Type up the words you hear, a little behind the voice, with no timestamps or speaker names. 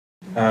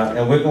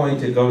And we're going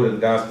to go to the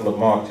Gospel of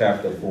Mark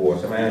chapter 4.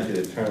 So I'm going to ask you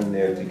to turn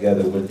there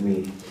together with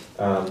me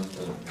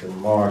to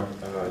Mark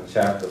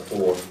chapter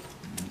 4.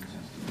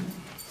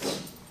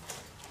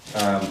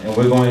 And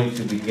we're going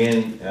to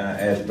begin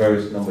at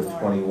verse number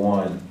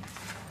 21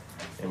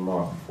 in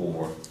Mark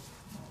 4.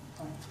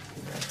 I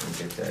can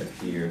get that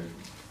here.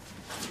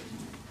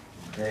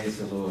 Praise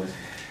the Lord.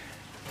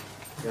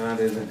 God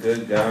is a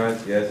good God.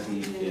 Yes,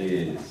 He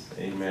is.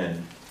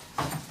 Amen.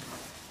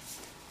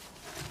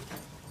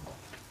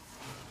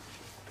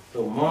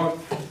 So Mark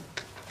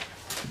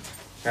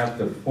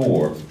chapter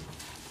 4.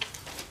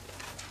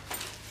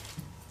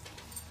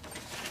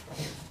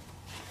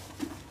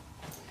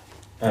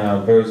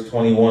 Verse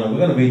 21. We're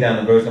going to read down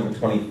to verse number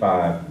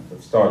 25.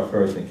 Let's start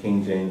first in the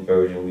King James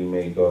Version. We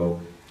may go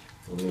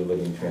to the New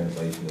Living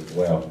Translation as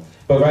well.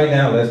 But right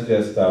now, let's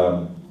just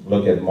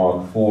look at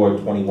Mark 4,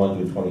 21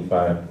 through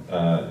 25.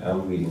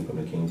 I'm reading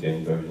from the King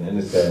James Version. And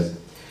it says,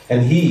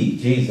 "And he,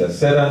 Jesus,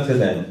 said unto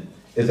them,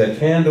 Is a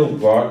candle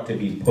brought to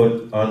be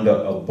put under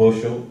a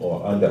bushel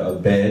or under a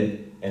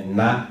bed, and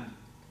not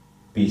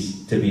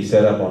to be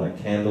set up on a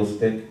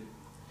candlestick?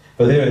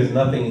 For there is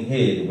nothing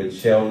hid which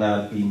shall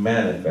not be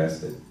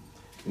manifested,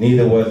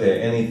 neither was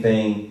there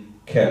anything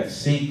kept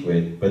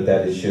secret, but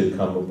that it should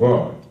come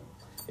abroad.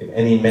 If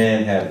any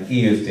man have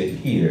ears to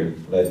hear,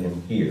 let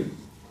him hear.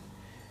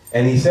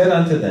 And he said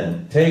unto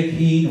them, Take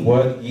heed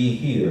what ye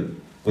hear.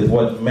 With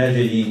what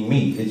measure ye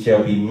mete, it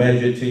shall be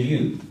measured to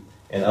you.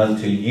 And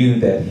unto you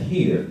that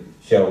hear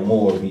shall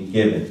more be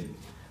given.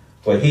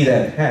 For he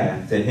that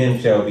hath, to him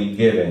shall be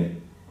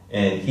given,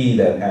 and he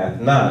that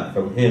hath not,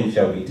 from him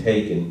shall be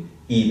taken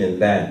even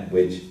that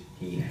which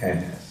he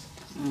has."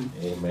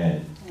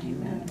 Amen.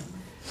 Amen.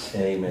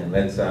 Amen.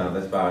 Let's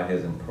bow our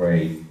heads and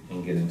pray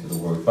and get into the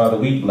Word. Father,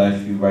 we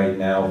bless you right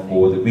now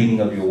for the reading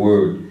of your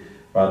Word.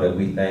 Father,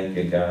 we thank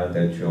you, God,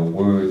 that your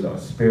words are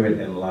spirit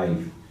and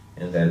life,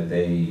 and that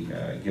they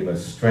give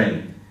us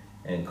strength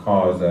and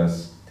cause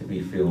us to be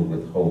filled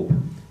with hope.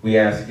 We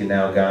ask you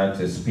now, God,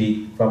 to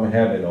speak from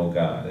heaven, oh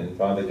God. And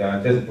Father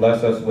God, just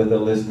bless us with a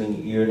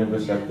listening ear and a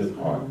receptive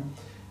heart.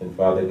 And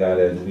Father God,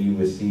 as we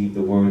receive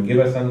the word, give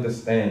us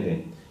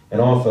understanding. And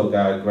also,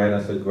 God, grant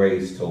us a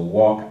grace to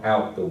walk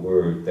out the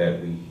word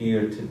that we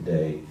hear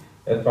today.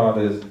 That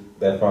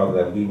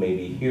Father, we may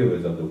be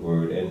hearers of the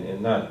word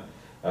and not,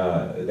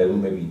 that we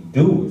may be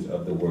doers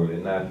of the word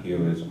and not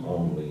hearers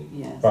only.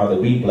 Yes. Father,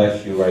 we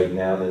bless you right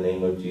now in the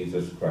name of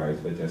Jesus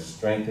Christ for just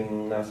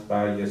strengthening us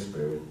by your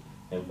Spirit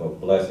and for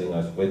blessing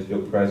us with your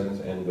presence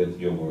and with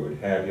your word.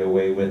 Have your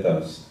way with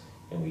us,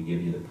 and we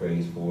give you the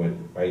praise for it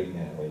right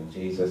now in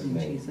Jesus' name.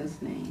 In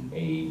Jesus' name.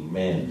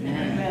 Amen.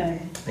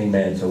 Amen.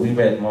 Amen. So we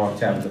read Mark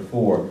chapter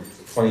 4,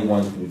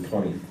 21 through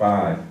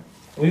 25.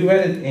 We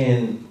read it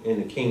in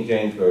the King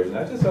James Version.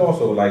 I just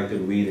also like to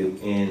read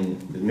it in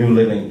the New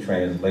Living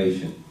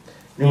Translation.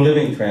 New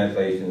Living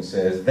Translation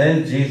says,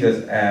 "Then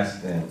Jesus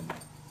asked them,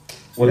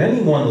 Would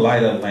anyone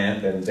light a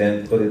lamp and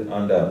then put it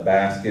under a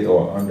basket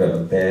or under a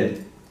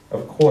bed?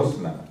 Of course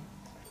not.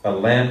 A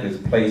lamp is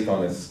placed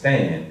on a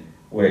stand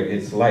where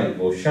its light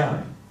will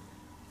shine.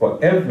 For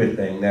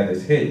everything that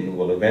is hidden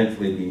will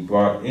eventually be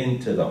brought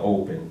into the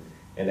open,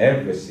 and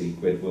every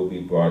secret will be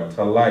brought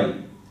to light.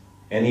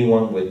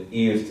 Anyone with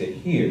ears to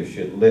hear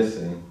should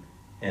listen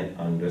and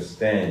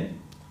understand."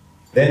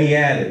 Then he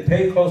added,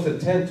 "Pay close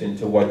attention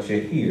to what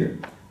you hear.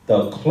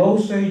 The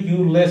closer you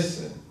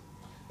listen,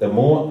 the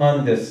more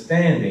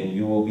understanding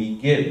you will be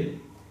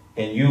given,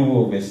 and you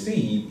will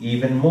receive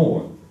even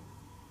more.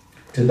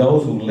 To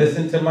those who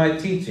listen to my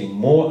teaching,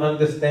 more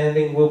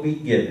understanding will be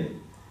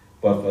given.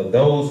 But for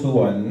those who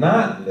are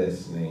not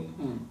listening,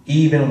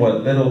 even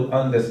what little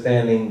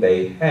understanding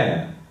they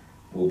have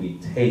will be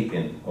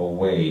taken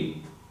away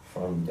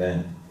from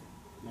them."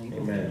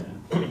 Amen.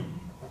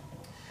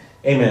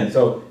 Amen.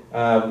 So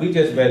we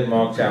just read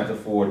Mark chapter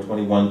 4,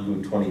 21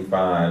 through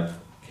 25,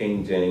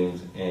 King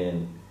James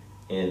and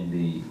in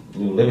the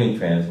New Living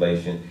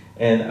Translation.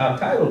 And our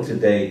title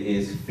today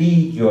is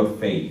Feed Your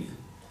Faith.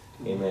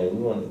 Amen.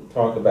 We want to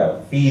talk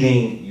about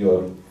feeding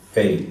your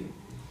faith.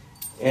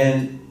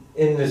 And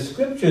in the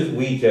scriptures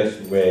we just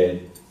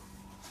read,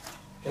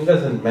 it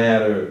doesn't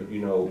matter,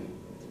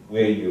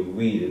 where you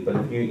read it, but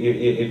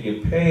if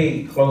you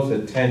pay close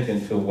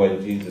attention to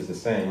what Jesus is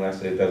saying, when I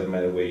say it doesn't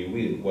matter where you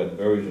read it, what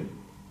version,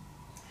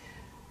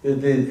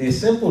 the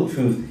simple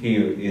truth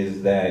here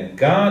is that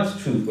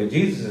God's truth, what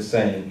Jesus is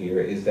saying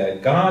here, is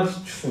that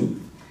God's truth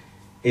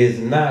is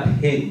not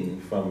hidden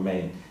from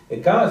man.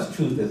 That God's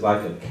truth is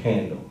like a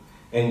candle.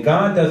 And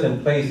God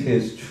doesn't place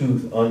his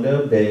truth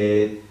under a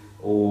bed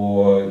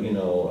or,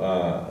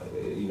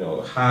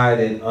 hide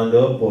it under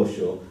a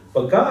bushel.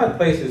 But God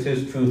places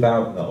his truth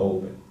out in the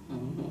open.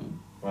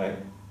 Right?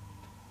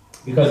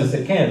 Because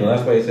it's a candle.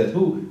 That's why he said,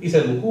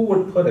 who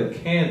would put a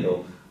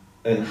candle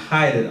and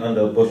hide it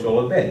under a bushel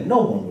or bed? No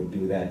one would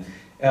do that.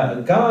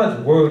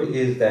 God's word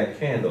is that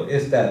candle.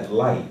 It's that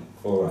light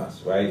for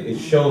us, right? It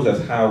shows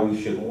us how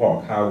we should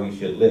walk, how we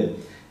should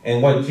live.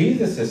 And what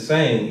Jesus is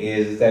saying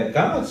is that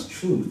God's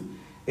truth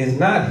is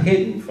not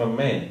hidden from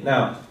man.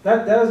 Now,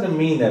 that doesn't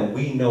mean that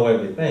we know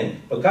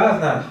everything, but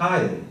God's not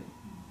hiding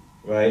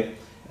it, right?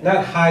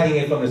 Not hiding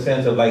it from the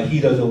sense of like he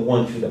doesn't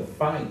want you to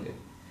find it.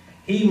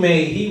 He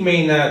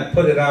may not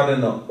put it out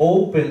in the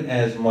open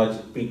as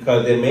much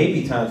because there may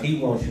be times he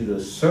wants you to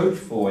search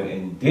for it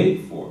and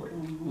dig for it.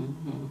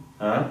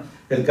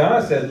 Because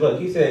God says,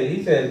 look, he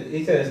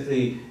says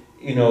the,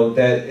 you know,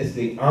 that it's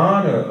the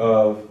honor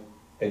of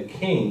a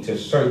king to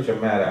search a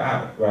matter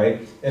out,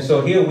 right? And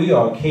so here we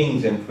are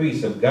kings and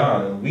priests of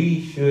God, and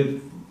we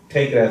should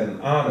take it as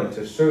an honor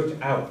to search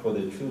out for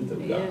the truth of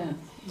God. Yeah.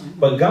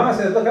 But God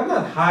says, look, I'm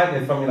not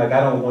hiding it from you like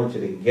I don't want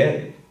you to get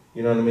it.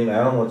 You know what I mean?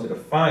 I don't want you to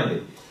find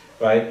it,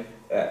 right?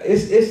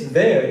 It's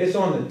there. It's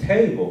on the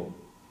table,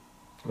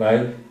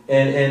 right?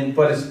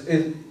 But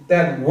it's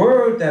that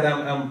word that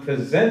I'm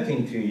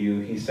presenting to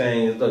you, he's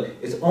saying, is, look,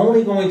 it's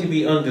only going to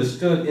be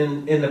understood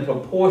in the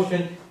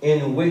proportion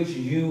in which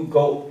you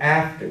go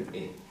after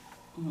it.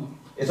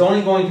 It's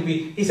only going to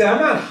be, he said,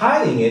 I'm not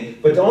hiding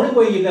it, but the only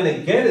way you're going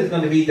to get it is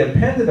going to be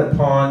dependent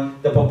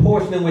upon the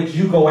proportion in which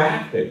you go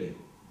after it.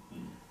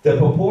 The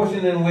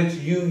proportion in which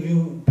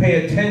you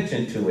pay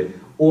attention to it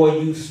or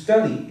you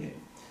study it.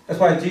 That's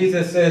why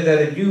Jesus said that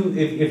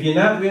if you're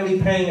not really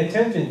paying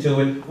attention to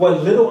it,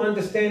 what little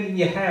understanding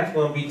you have is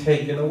going to be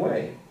taken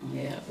away.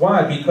 Yeah.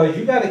 Why? Because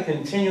you got to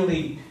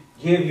continually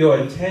give your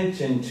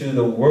attention to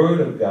the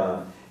Word of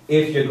God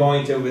if you're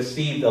going to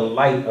receive the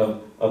light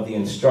of the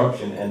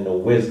instruction and the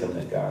wisdom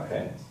that God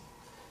has.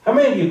 How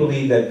many of you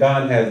believe that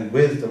God has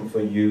wisdom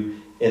for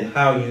you in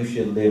how you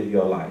should live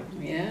your life?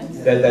 Yes.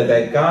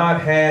 That God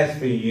has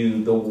for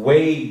you the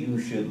way you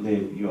should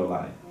live your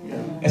life. Yeah.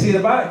 And see,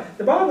 the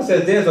Bible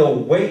says there's a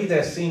way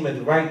that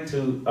seemeth right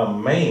to a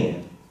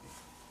man,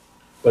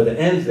 but the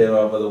ends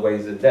thereof are the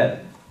ways of death.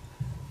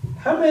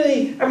 How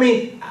many, I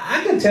mean,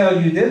 I can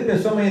tell you there's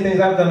been so many things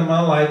I've done in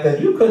my life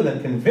that you couldn't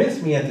have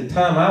convinced me at the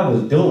time I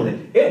was doing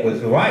it. It was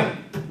right.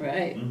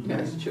 Right,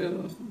 that's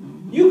true.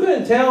 You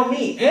couldn't tell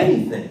me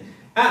anything.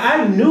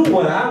 I knew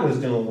what I was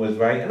doing was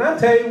right. And I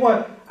tell you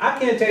what, I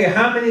can't tell you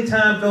how many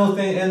times those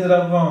things ended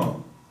up wrong.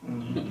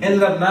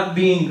 Ended up not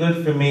being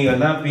good for me or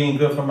not being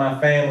good for my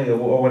family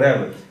or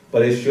whatever.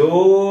 But it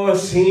sure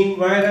seemed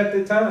right at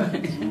the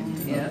time.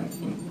 Yeah.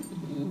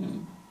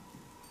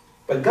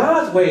 But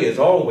God's way is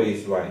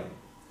always right.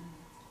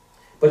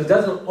 But it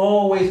doesn't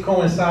always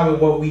coincide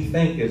with what we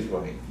think is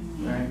right.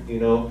 Right. You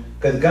know,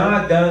 because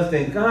God does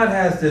things. God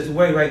has this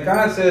way, right?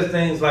 God says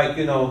things like,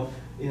 you know,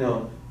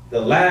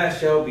 the last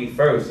shall be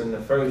first and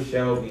the first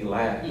shall be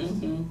last.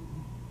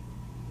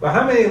 But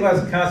how many of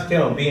us concentrate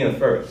on being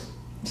first?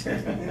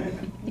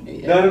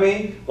 You know what I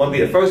mean? Want to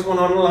be the first one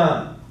on the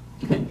line.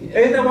 Yeah.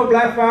 Ain't that what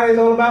Black Friday is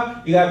all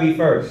about? You got to be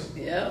first.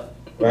 Yep.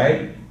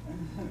 Right?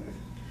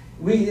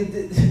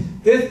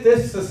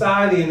 This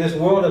society and this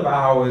world of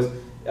ours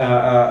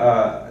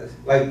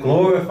like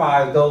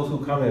glorifies those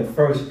who come in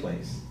first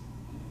place.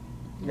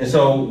 And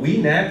so we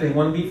naturally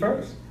want to be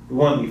first. We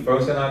want to be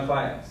first in our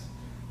class.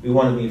 We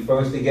want to be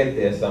first to get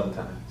there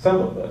sometime.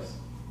 Some of us.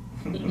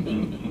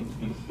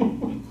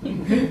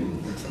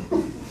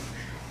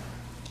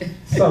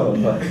 Some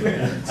of us.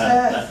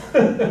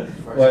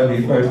 Want to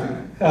be first.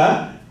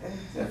 Huh?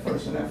 That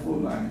first in that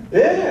food line.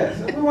 Yeah,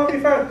 so we want to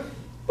be first.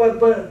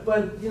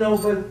 But you know,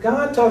 but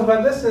God talks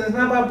about, listen, it's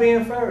not about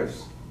being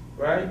first,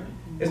 right?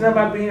 It's not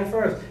about being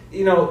first.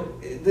 You know,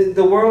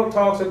 the world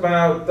talks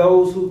about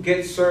those who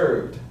get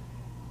served.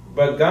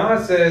 But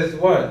God says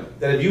what?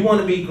 That if you want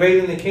to be great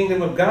in the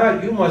kingdom of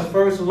God, you must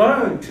first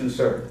learn to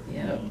serve.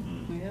 Yep.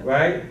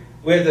 Right?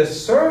 Where the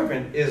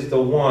servant is the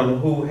one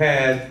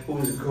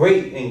who's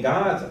great in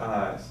God's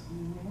eyes,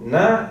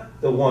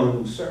 not the one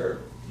who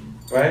serves.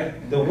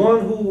 Right? The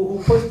one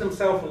who puts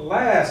themselves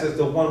last is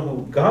the one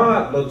who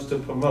God looks to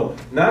promote,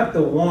 not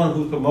the one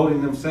who's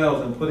promoting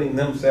themselves and putting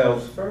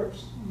themselves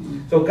first.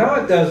 So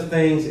God does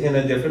things in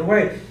a different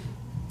way.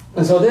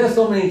 And so there's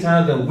so many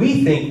times that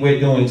we think we're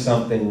doing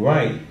something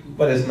right,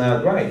 but it's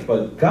not right.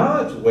 But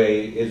God's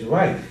way is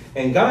right.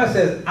 And God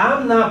says,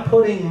 I'm not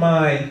putting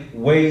my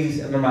ways,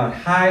 and I'm not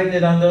hiding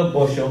it under a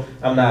bushel.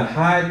 I'm not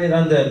hiding it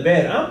under a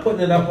bed. I'm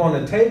putting it up on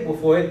the table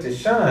for it to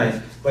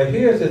shine. But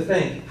here's the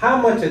thing. How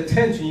much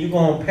attention you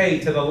going to pay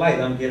to the light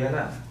I'm giving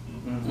out?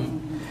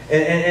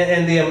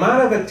 And the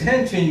amount of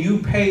attention you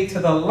pay to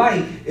the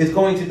light is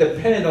going to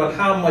depend on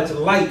how much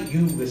light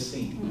you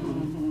receive.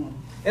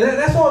 And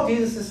that's all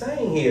Jesus is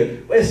saying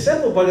here. It's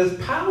simple, but it's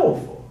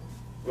powerful.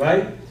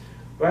 Right?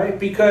 Right?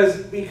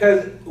 Because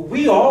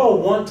we all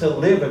want to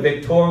live a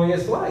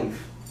victorious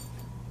life.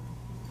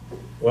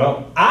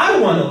 Well, I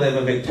want to live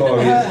a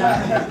victorious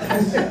life.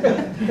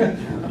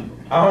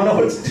 I don't know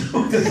what to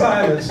do with the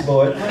silence,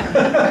 Lord.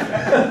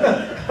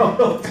 I don't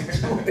know what to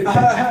do with it.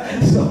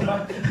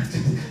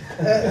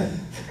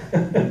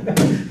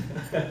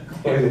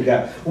 Glory to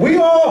God. We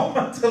all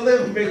want to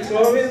live a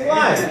victorious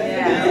life.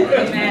 Yeah.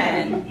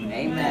 Amen.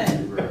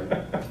 Amen.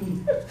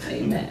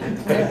 Amen.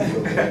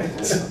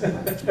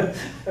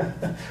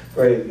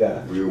 Praise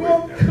God.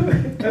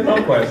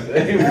 No question.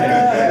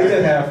 Amen. We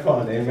just have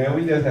fun. Amen.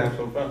 We just have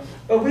some fun.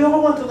 But we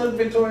all want to live a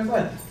victorious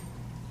life.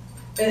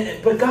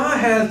 But God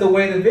has the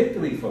way to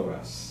victory for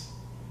us,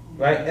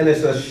 right? And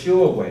it's a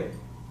sure way,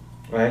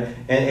 right?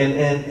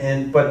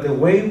 But the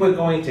way we're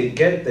going to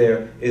get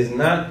there is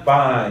not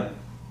by,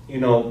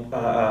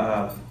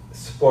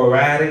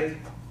 sporadic,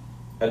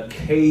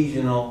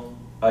 occasional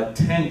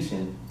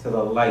attention to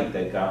the light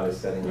that God is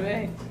setting on.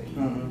 Right.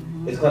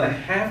 It's going to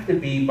have to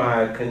be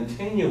by a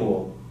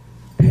continual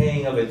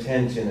paying of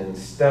attention and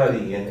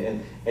study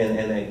and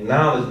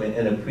acknowledgement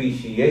and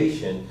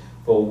appreciation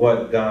for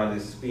what God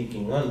is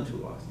speaking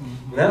unto us.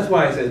 And that's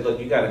why I said, look,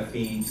 you got to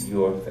feed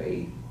your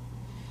faith,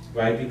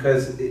 right?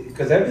 Because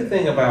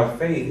everything about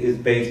faith is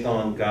based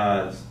on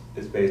God's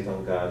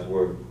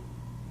word.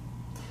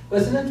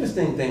 But it's an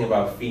interesting thing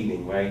about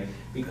feeding, right?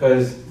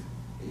 Because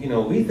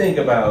we think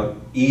about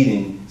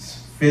eating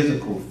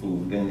physical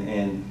food,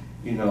 and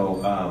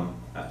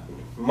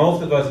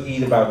most of us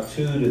eat about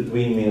 2 to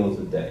 3 meals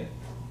a day.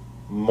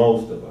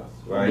 Most of us,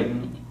 right?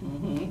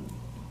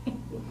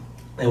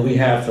 And we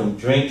have some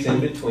drinks in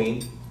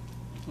between,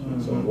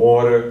 some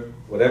water,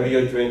 whatever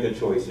your drink of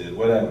choice is,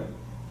 whatever.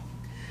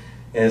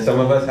 And some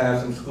of us have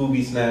some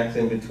Scooby snacks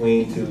in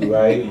between too,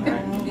 right?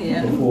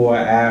 Yeah. Before,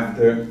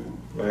 after,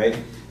 right?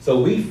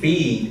 So we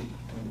feed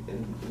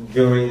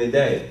during the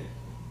day.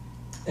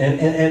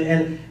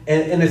 And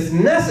it's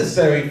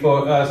necessary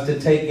for us to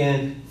take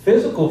in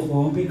physical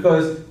food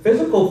because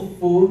physical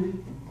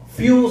food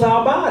fuels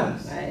our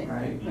bodies.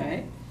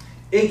 Right.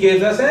 It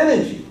gives us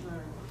energy.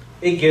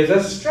 It gives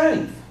us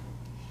strength.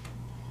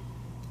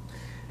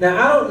 Now,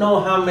 I don't know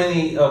how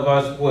many of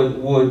us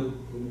would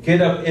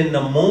get up in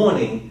the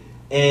morning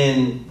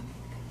and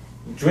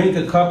drink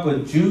a cup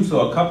of juice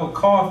or a cup of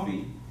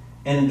coffee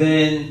and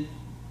then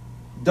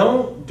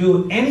don't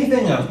do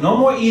anything else. No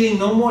more eating,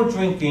 no more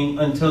drinking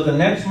until the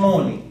next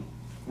morning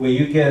where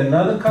you get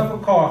another cup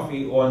of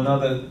coffee or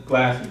another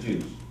glass of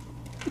juice.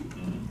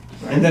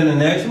 And then the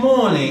next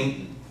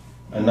morning,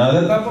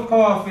 another cup of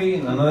coffee,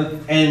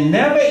 and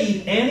never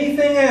eat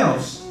anything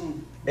else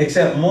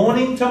except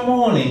morning to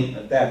morning,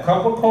 that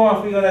cup of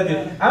coffee or that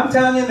juice. I'm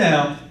telling you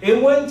now,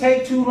 it wouldn't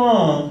take too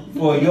long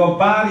for your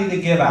body to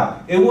give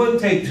out. It wouldn't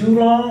take too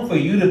long for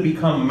you to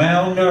become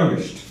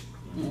malnourished.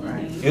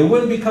 It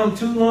wouldn't take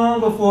too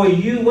long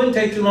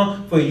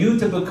for you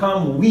to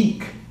become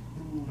weak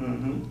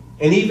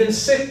and even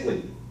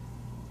sickly.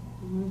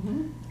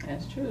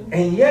 That's true.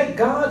 And yet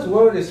God's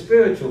word is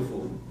spiritual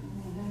food.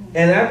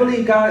 And I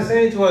believe God is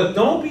saying to us,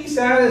 don't be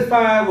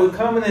satisfied with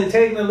coming and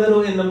taking a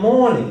little in the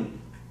morning.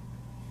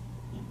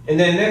 And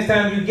then next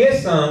time you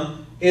get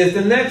some is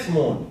the next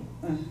morning.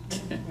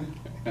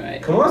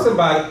 Right. Come on,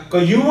 somebody.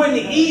 Because you wouldn't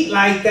eat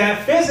like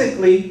that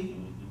physically.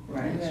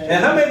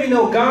 And how many of you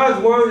know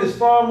God's word is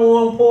far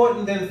more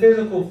important than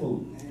physical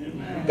food?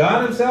 Amen.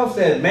 God himself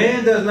said,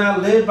 man does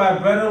not live by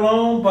bread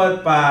alone,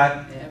 but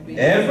by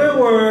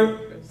every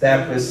word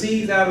that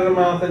proceeds out of the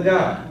mouth of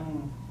God.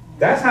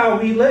 That's how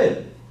we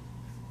live.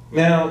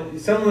 Now,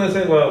 someone will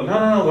say, well,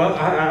 no, well,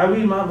 I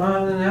read my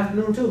Bible in the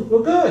afternoon too.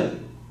 Well, good.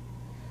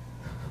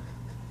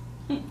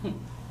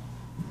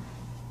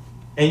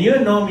 And you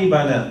know me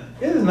by now.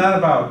 It is not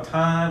about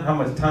time, how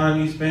much time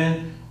you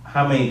spend,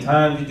 how many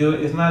times you do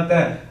it. It's not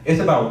that. It's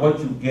about what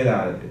you get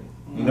out of it.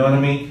 You know what I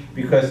mean?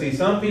 Because, see,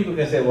 some people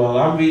can say, well,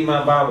 I'm reading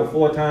my Bible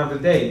 4 times a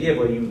day. Yeah,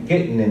 but you're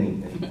getting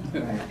anything.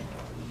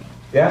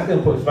 That's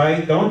important,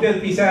 right? Don't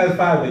just be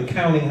satisfied with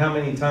counting how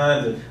many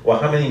times or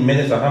how many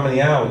minutes or how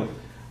many hours.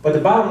 But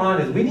the bottom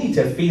line is we need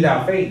to feed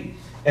our faith.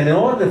 And in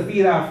order to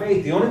feed our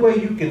faith, the only way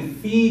you can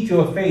feed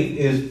your faith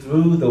is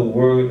through the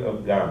Word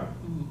of God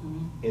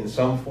in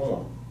some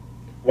form.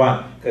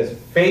 Why? Because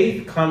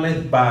faith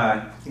cometh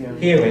by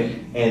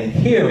hearing, and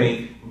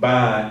hearing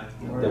by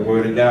the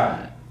Word of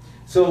God.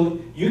 So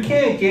you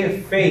can't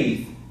get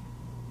faith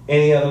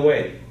any other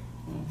way.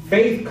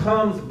 Faith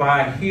comes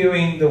by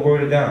hearing the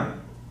Word of God.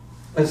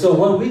 And so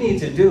what we need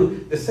to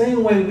do, the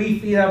same way we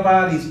feed our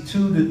bodies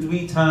 2 to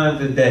 3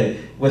 times a day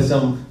with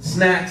some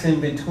snacks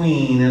in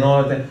between and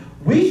all that,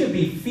 we should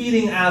be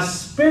feeding our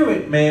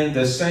spirit man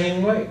the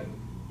same way.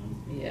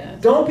 Yeah.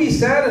 Don't be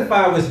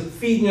satisfied with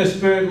feeding your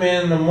spirit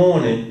man in the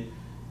morning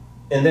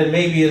and then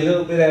maybe a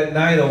little bit at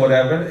night or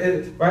whatever,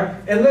 right?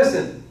 And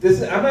listen,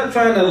 I'm not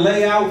trying to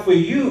lay out for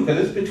you, because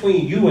it's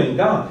between you and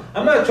God.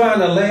 I'm not trying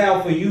to lay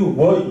out for you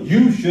what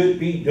you should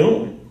be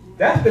doing.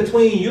 That's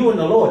between you and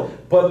the Lord.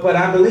 But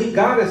I believe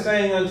God is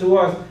saying unto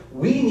us,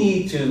 we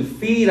need to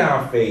feed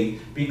our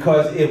faith,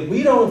 because if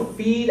we don't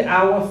feed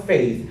our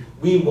faith,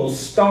 we will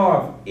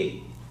starve it.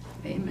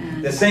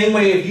 Amen. The same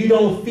way, if you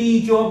don't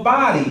feed your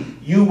body,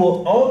 you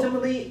will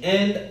ultimately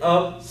end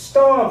up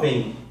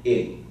starving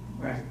it.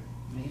 Right.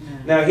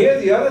 Amen. Now,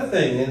 here's the other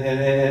thing,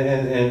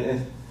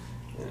 and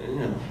you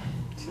know,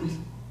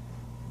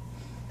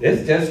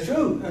 it's just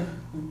true.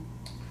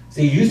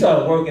 See, you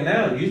start working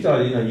out. You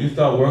start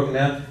working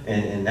out,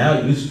 and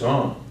now you're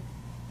strong.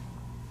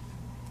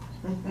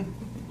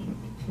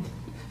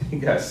 You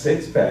got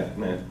 6-pack,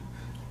 man.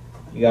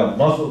 You got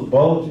muscles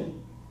bulging.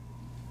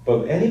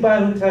 But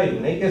anybody who tell you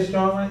when they get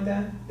strong like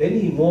that, they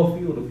need more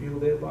fuel to fuel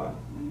their body.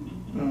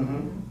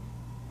 Mm-hmm.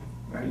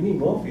 You need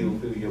more fuel to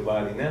fuel your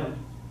body now.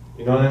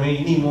 You know what I mean?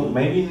 You need more,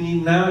 maybe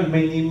you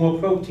may need more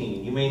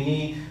protein. You may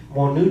need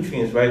more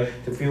nutrients, right,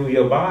 to fuel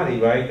your body,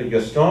 right? Because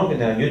you're stronger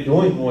now. You're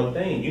doing more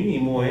things. You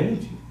need more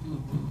energy,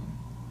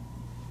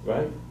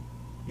 right?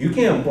 You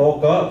can't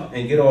bulk up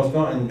and get all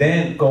strong and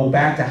then go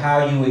back to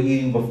how you were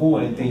eating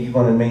before and think you're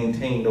going to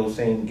maintain those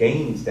same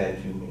gains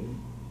that you made,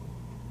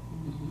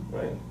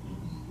 right?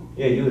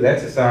 Yeah, you was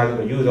exercising,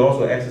 but you was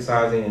also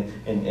exercising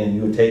and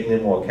you were taking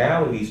in more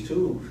calories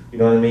too. You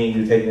know what I mean?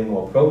 You were taking in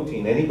more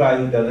protein.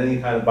 Anybody who does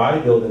any kind of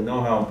bodybuilding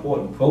know how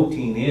important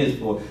protein is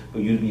for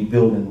you to be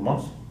building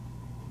muscle.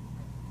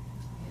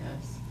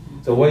 Yes.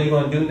 So what are you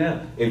going to do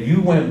now? If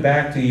you went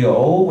back to your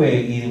old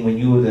way of eating when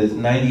you were this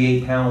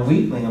 98-pound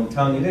weakling, I'm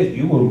telling you this,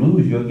 you will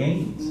lose your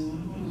gains.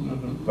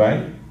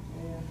 Right?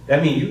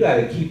 That means you got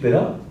to keep it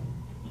up.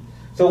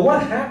 So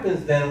what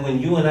happens then when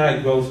you and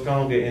I grow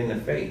stronger in the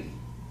faith?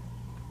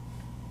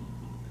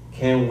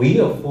 Can we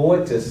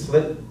afford to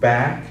slip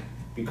back?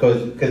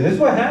 Because this is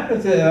what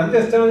happens. I'm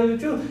just telling you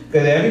the truth.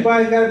 Because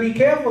everybody's got to be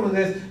careful of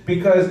this.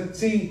 Because,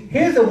 see,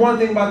 here's the one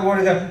thing about the Word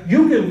of God.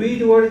 You can read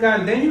the Word of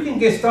God, and then you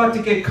can start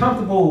to get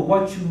comfortable with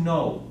what you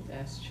know.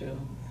 That's true.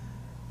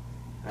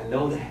 I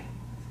know that.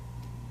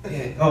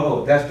 Yeah.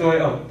 Oh, that story.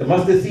 Oh, the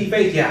mustard seed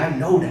faith. Yeah, I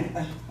know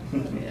that.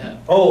 Yeah.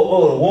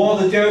 Oh, the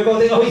walls of Jericho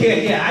thing. Oh,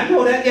 yeah, I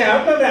know that. Yeah, I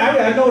remember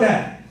that. I know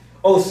that.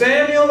 Oh,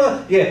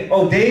 Samuel. Yeah.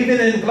 Oh,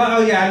 David and Goliath.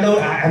 Oh, yeah, I know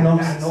that. I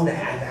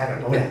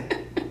know that.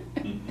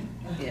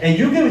 Yeah. And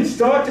you can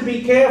start to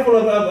be careful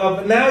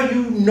of now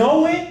you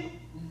know it,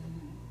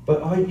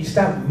 but you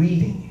stop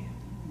reading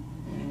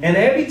it. And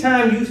every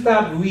time you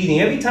stop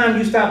reading, every time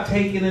you stop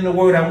taking in the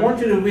Word, I want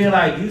you to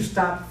realize you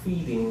stop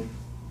feeding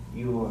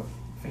your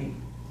faith.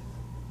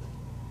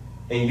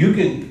 And you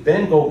can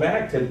then go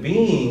back to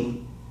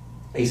being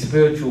a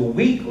spiritual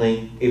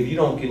weakling if you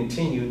don't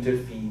continue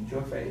to feed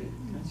your faith.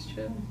 That's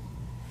true.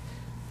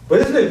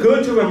 But isn't it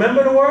good to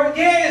remember the Word?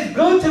 Yeah, it's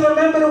good to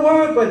remember the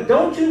Word, but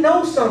don't you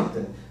know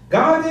something?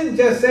 God didn't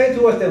just say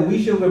to us that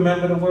we should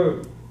remember the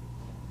Word.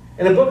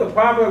 In the book of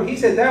Proverbs, he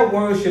said that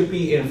Word should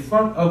be in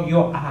front of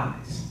your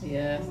eyes.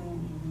 Yes.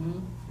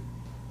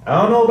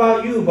 I don't know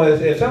about you, but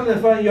if something's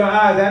in front of your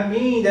eyes,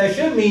 that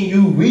should mean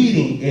you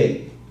reading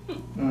it.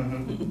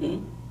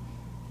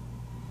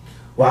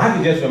 Well, I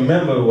can just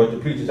remember what the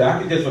preacher said. I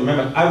can just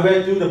remember. I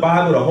read through the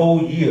Bible the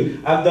whole year.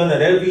 I've done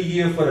that every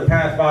year for the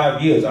past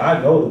 5 years.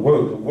 I know the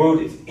Word. The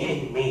Word is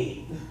in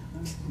me.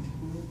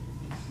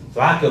 So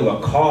I can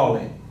recall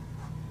it.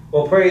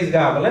 Well, praise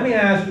God. But let me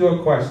ask you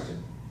a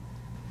question.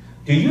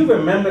 Do you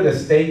remember the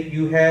steak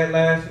you had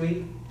last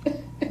week?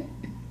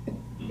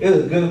 It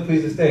was a good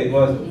piece of steak,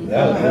 wasn't it?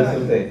 That was a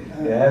good steak.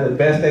 Yeah, that was the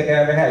best steak I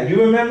ever had.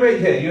 You remember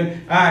it? Yeah.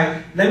 All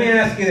right, let me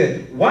ask you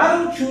this. Why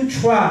don't you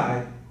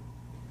try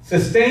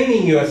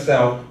sustaining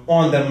yourself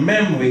on the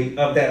memory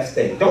of that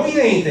steak? Don't eat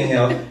anything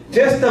else.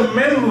 Just the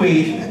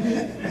memory.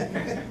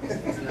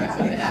 It's not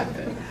going to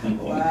happen.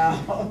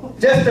 Wow.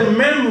 Just the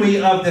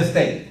memory of the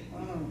steak.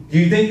 Do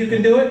you think you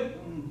can do it?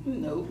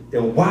 Nope.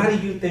 Then why do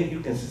you think you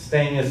can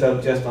sustain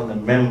yourself just on the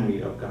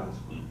memory of God's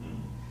word?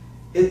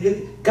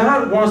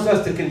 God wants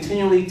us to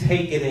continually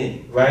take it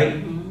in,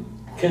 right?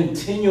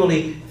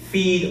 Continually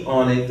feed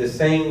on it the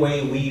same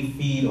way we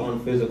feed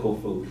on physical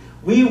food.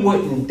 We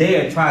wouldn't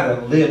dare try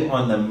to live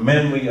on the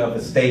memory of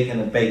a steak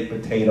and a baked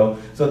potato.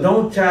 So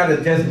don't try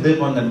to just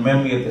live on the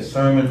memory of the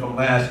sermon from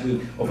last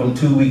week or from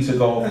 2 weeks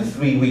ago or from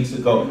 3 weeks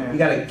ago. You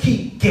got to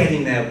keep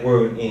getting that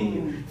word in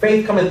you.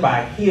 Faith cometh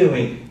by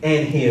hearing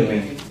and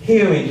hearing.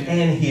 Hearing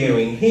and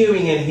hearing.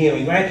 Hearing and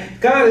hearing, right?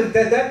 God,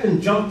 that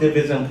conjunctive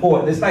is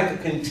important. It's like a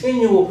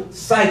continual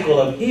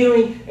cycle of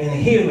hearing and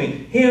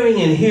hearing.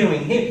 Hearing and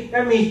hearing.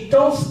 That means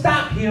don't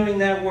stop hearing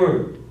that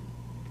word.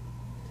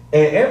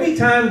 And every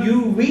time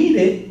you read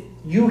it,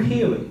 you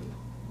hear it.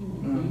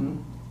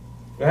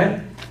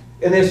 Right?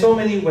 And there's so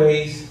many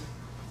ways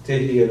to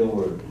hear the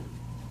word.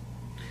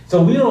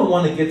 So we don't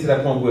want to get to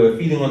that point where we're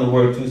feeding on the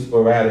word too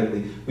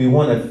sporadically. We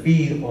want to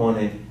feed on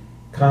it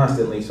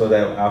constantly so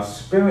that our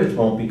spirits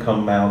won't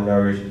become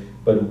malnourished,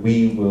 but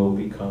we will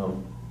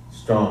become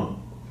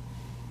strong.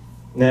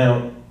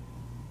 Now,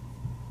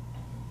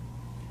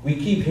 we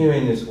keep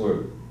hearing this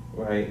word,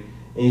 right?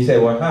 And you say,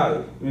 well,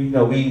 how?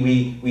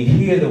 We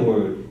hear the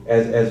word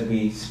as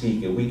we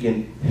speak it. We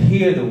can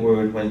hear the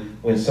word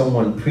when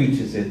someone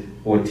preaches it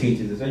or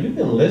teaches it. So you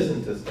can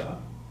listen to stuff.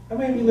 I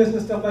mean, you listen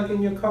to stuff like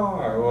in your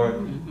car or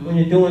when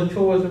you're doing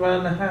chores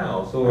around the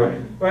house, or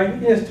right?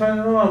 You can just turn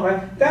it on,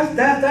 right?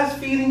 That's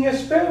feeding your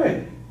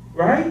spirit,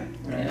 right?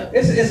 Yeah.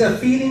 It's a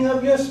feeding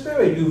of your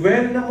spirit. You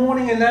read in the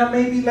morning, and now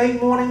maybe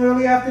late morning,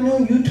 early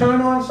afternoon, you turn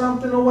on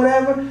something or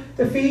whatever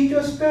to feed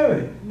your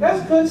spirit.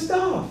 That's good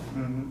stuff.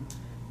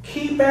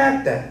 Keep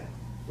at that,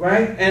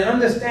 right? And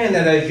understand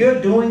that as you're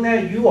doing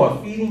that, you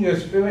are feeding your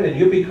spirit and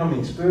you're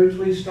becoming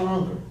spiritually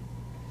stronger,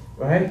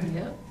 right?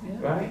 Yep.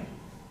 Right?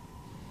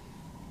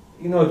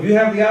 You know, if you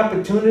have the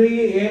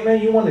opportunity,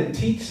 amen, you want to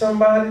teach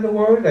somebody the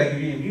word, like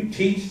if you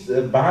teach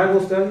the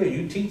Bible study, or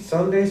you teach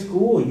Sunday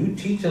school, or you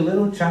teach a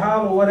little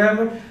child or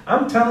whatever,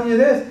 I'm telling you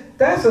this,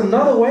 That's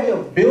another way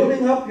of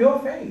building up your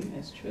faith.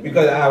 That's true.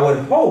 Because I would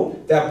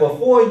hope that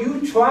before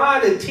you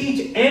try to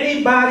teach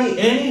anybody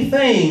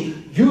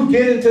anything, you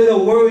get into the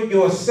word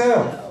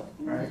yourself.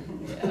 Right.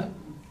 Yeah.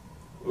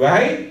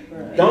 Right?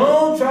 Right.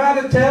 Don't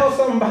try to tell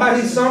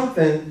somebody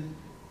something.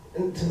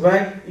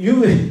 Right?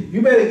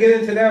 You better get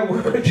into that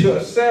word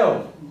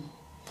yourself.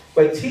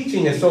 But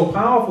teaching is so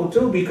powerful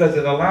too, because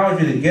it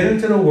allows you to get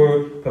into the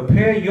word,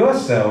 prepare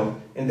yourself,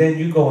 and then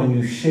you go and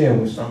you share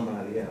with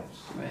somebody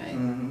else. Right.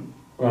 Mm-hmm.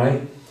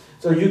 Right?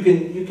 So you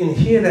can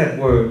hear that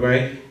word,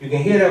 right? You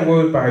can hear that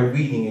word by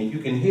reading it. You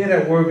can hear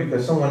that word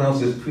because someone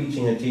else is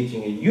preaching and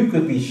teaching it. You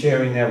could be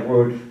sharing that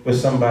word with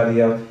somebody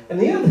else. And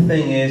the other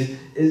thing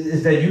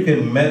is that you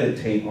can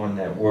meditate on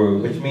that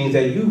word, which means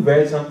that you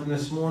read something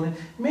this morning.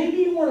 Maybe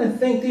you want to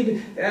think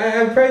deeper.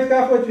 I praise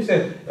God for what you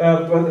said,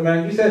 Brother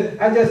Mac. You said,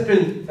 I just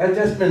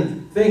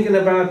been thinking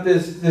about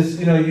this,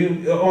 you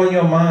on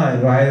your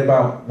mind, right?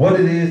 About what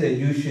it is that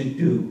you should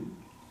do.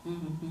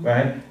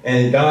 Right?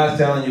 And God's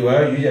telling you,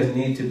 well, you just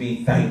need to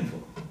be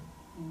thankful.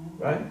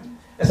 Right?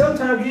 And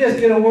sometimes you just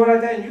get a word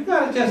like that and you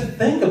got to just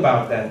think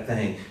about that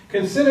thing.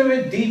 Consider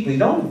it deeply.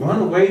 Don't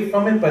run away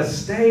from it, but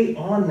stay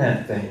on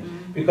that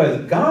thing.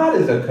 Because God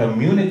is a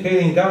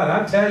communicating God.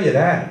 I tell you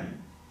that.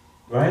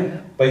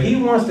 Right? But he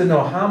wants to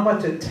know how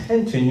much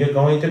attention you're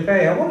going to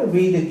pay. I want to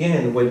read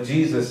again what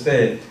Jesus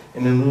said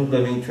in the New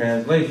Living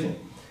Translation.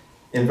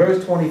 In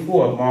verse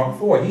 24 of Mark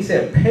 4, he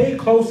said, pay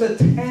close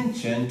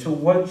attention to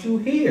what you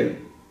hear.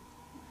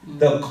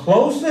 The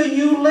closer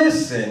you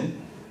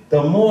listen,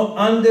 the more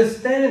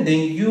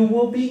understanding you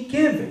will be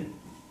given.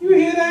 You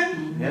hear that?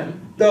 Yeah.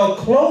 The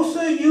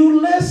closer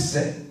you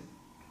listen.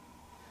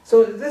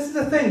 So this is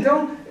the thing.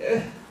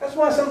 That's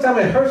why sometimes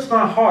it hurts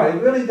my heart.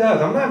 It really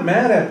does. I'm not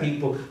mad at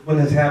people when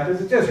this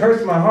happens. It just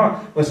hurts my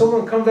heart when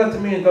someone comes up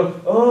to me and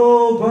goes,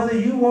 oh, brother,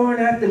 you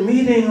weren't at the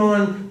meeting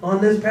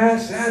on this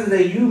past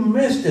Saturday. You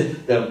missed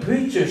it. The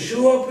preacher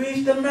sure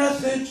preached the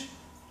message.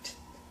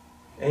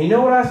 And you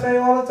know what I say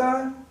all the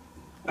time?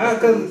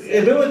 Because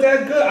if it was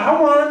that good, I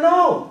want to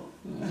know.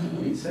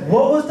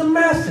 What was the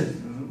message?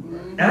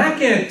 And I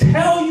can't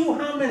tell you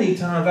how many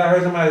times I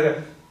heard somebody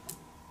go,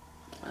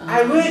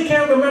 I really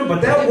can't remember,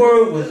 but that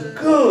word was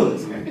good.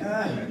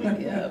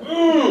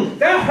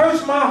 That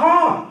hurts my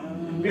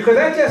heart. Because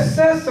that just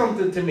says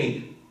something to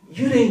me.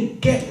 You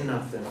didn't get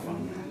nothing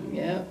from that.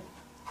 Yep.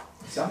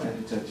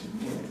 Somebody touching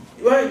me.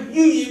 Right?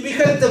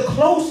 Because the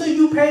closer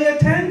you pay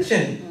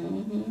attention.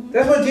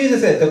 That's what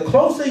Jesus said. The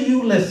closer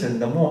you listen,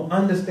 the more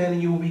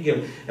understanding you will be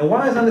given. And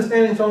why is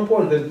understanding so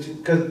important?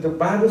 Because the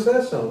Bible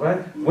says so,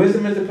 right?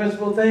 Wisdom is the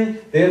principal thing.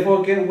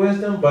 Therefore get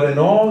wisdom. But in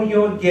all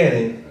you're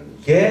getting,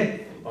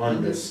 get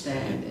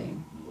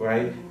understanding.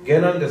 Right?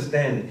 Get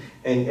understanding.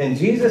 And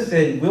Jesus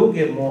said we'll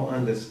get more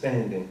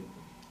understanding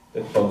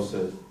the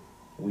closer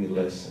we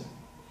listen.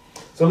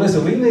 So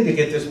listen, we need to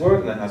get this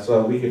word now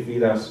so we can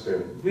feed our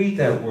spirit. Read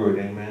that word,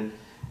 amen.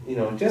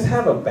 Just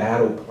have a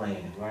battle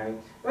plan, right?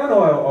 I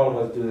know all of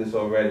us do this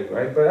already,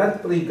 right? But I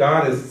believe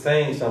God is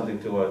saying something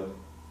to us.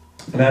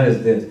 And that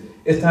is this.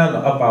 It's time to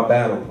up our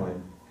battle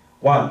plan.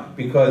 Why?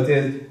 Because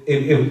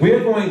if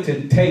we're going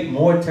to take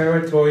more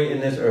territory in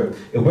this earth,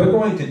 if we're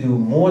going to do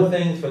more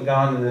things for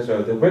God in this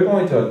earth, if we're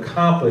going to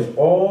accomplish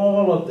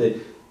all of the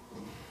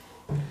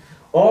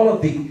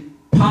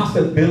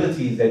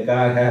possibilities that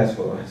God has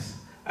for us.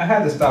 I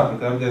had to stop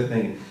because I'm just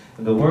thinking.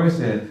 The word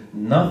says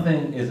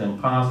nothing is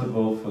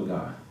impossible for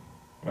God.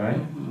 Right?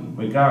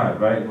 With God,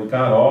 right? With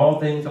God, all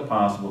things are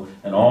possible,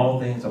 and all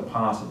things are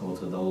possible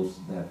to those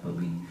that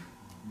believe.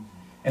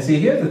 And see,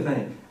 here's the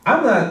thing.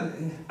 I'm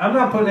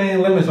not putting any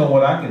limits on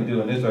what I can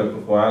do in this earth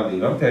before I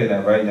leave. I'm telling you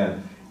that right now.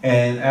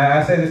 And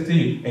I say this to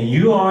you, and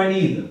you aren't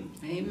either.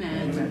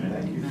 Amen.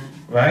 Amen.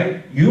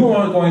 Right? You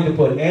aren't going to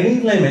put any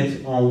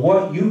limits on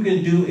what you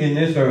can do in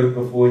this earth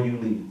before you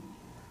leave.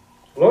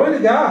 Glory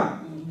to God.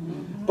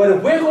 But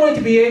if we're going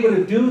to be able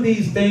to do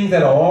these things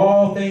that are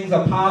all things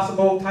are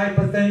possible type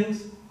of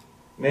things,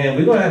 man,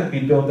 we're going to have to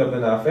be built up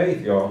in our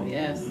faith, y'all.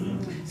 Yes.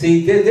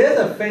 See, there's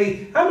a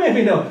faith. How many of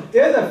you know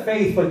there's a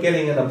faith for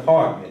getting an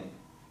apartment?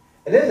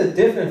 And there's a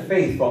different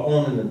faith for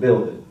owning the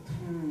building.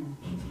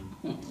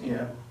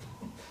 Yeah.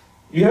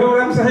 You know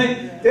what I'm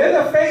saying?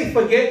 There's a faith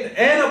for getting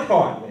an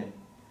apartment.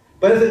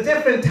 But it's a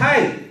different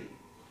type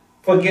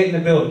for getting the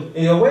building.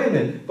 Wait a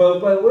minute.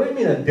 But what do you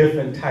mean a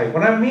different type?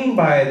 What I mean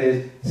by it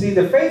is, see,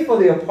 the faith for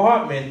the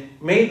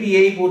apartment may be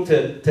able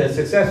to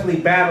successfully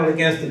battle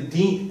against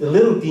the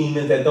little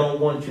demons that don't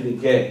want you to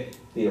get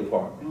the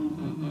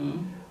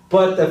apartment.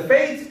 But the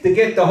faith to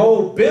get the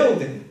whole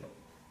building,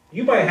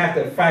 you might have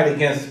to fight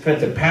against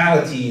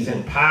principalities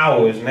and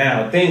powers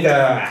now, things that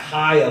are at a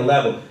higher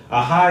level,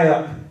 a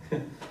higher.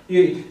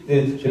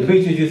 The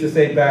preachers used to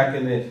say back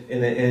in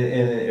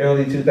the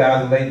early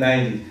 2000s, late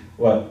 90s,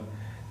 what?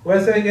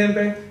 What's that again,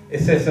 babe? It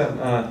says something,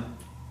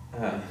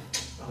 oh,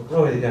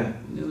 glory to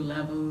God. New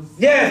levels.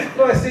 Yes,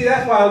 glory. See,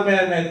 that's why I was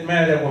mad at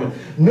that woman.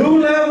 New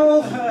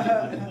levels,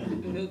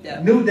 New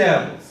devils. new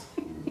devils.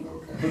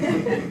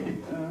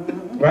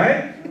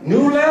 Right?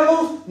 New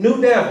levels,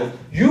 new devils.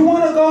 You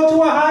want to go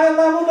to a higher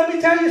level? Let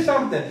me tell you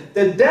something.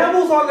 The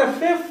devils on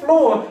the 5th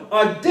floor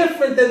are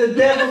different than the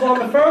devils on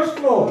the 1st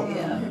floor.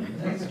 Yeah,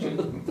 that's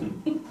true.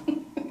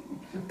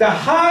 The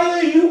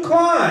higher you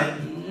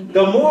climb,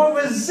 the more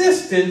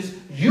resistance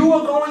you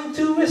are going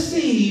to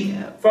receive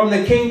from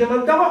the kingdom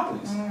of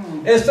darkness.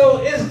 And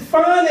so it's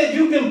fine that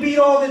you can beat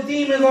all the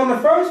demons on the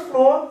 1st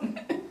floor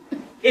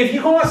if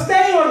you're going to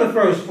stay on the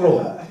 1st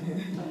floor.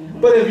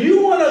 But if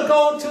you want to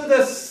go to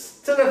the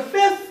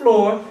 5th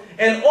floor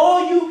and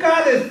all you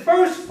got is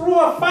 1st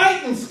floor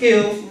fighting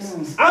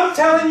skills, I'm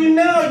telling you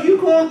now, you're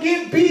going to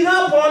get beat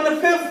up on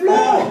the 5th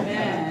floor.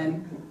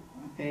 Amen.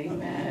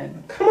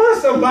 Amen. Come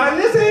on, somebody.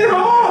 This ain't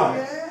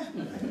hard.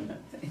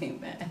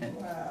 Amen.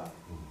 Wow.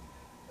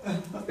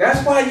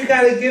 That's why you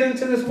got to get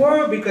into this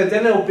word, because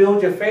then it'll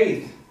build your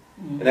faith.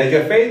 And as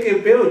your faith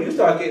get built, you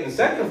start getting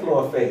 2nd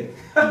floor faith.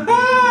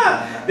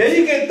 Then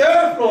you get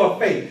 3rd floor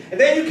faith. And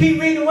then you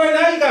keep reading the word,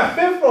 now you got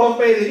 5th floor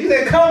faith. And you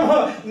say, come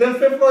on. And the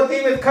 5th floor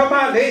demons come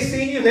out, they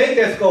see you, they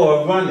just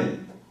go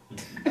running.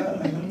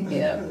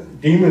 Yeah.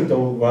 Demons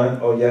don't run.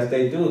 Oh, yes,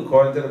 they do.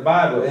 According to the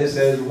Bible, it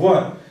says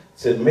what?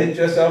 Submit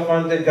yourself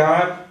unto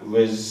God,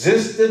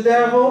 resist the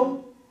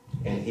devil,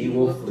 and he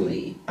will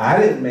flee.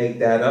 I didn't make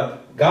that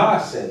up. God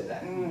said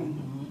that.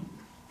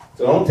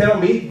 So don't tell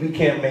me we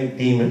can't make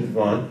demons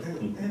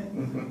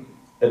run.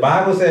 The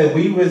Bible says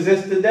we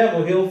resist the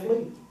devil, he'll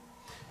flee.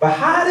 But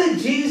how did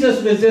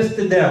Jesus resist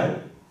the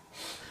devil?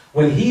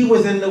 When he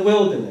was in the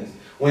wilderness,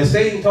 when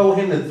Satan told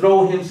him to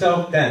throw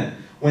himself down,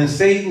 when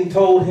Satan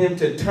told him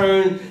to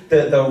turn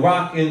the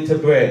rock into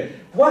bread.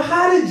 Well,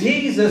 how did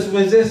Jesus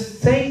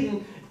resist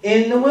Satan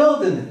in the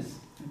wilderness?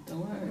 The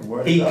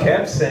word. He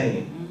kept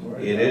saying,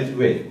 it is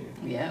written.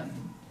 Yeah.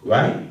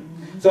 Right?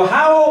 So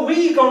how are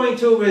we going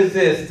to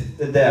resist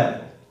the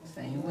devil?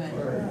 Same way.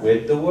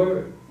 With the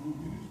word.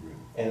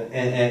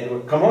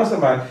 And come on,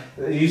 somebody.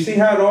 You see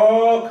how it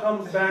all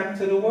comes back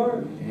to the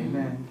word.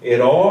 Amen. It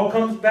all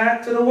comes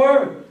back to the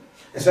word.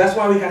 And so that's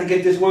why we got to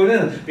get this word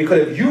in.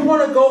 Because if you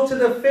want to go to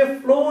the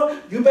 5th floor,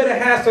 you better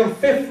have some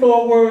 5th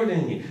floor word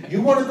in you.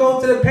 You want to go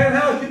to the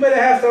penthouse, you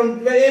better have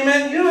some,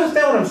 amen. You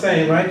understand what I'm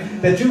saying,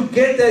 right? That you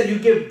get that, you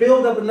get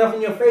built up enough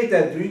in your faith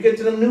that when you get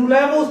to the new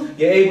levels,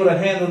 you're able to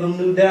handle the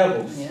new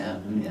devils. Yeah,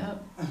 yeah.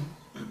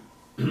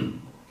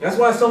 That's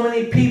why so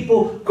many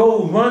people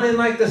go running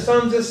like the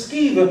sons of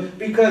Sceva,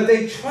 because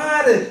they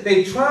try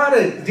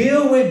to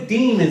deal with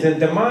demons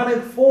and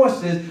demonic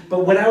forces,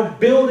 but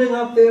without building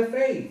up their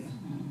faith.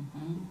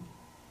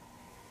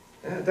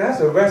 That's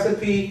a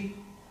recipe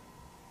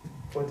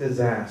for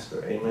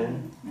disaster.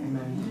 Amen.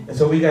 Amen. And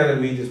so we got to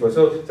read this word.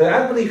 So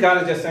I believe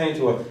God is just saying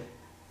to us,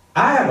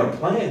 I have a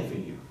plan for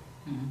you.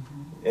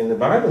 And the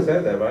Bible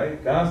says that,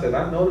 right? God said,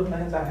 I know the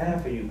plans I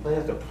have for you.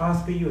 Plans to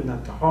prosper you and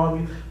not to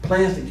harm you.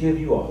 Plans to give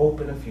you a hope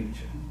in the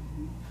future.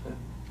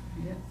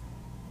 Yeah.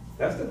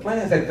 That's the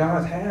plans that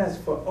God has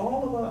for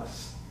all of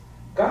us.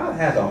 God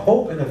has a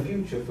hope in the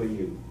future for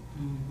you.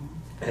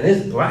 And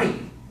it's bright.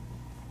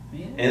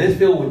 Yeah. And it's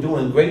filled with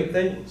doing great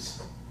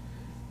things.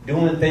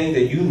 Doing things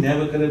that you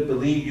never could have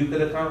believed you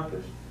could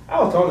accomplish.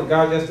 I was talking to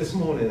God just this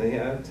morning.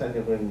 And I tell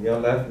you, when y'all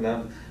left, and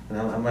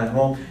I'm at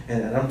home,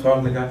 and I'm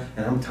talking to God,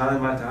 and I'm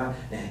tying my tie,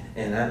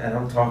 and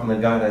I'm talking to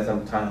God as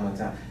I'm tying my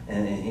tie.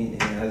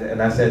 And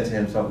I said to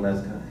him something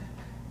else.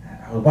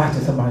 I was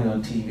watching somebody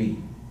on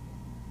TV.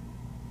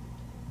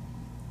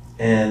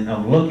 And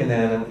I'm looking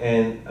at him,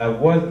 and I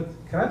wasn't,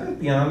 can I just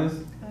be honest?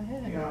 Go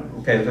ahead.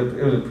 Okay, it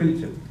was a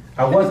preacher.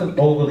 I wasn't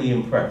overly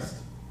impressed.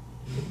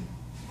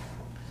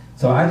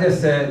 So I just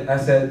said,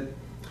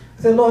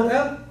 Lord,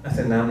 I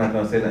said, no, I'm not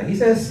going to say that. He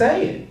said,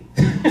 say it.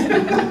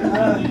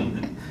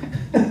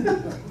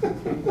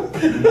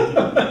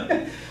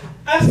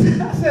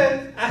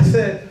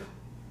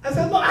 I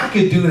said, Lord, I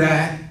could do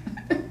that.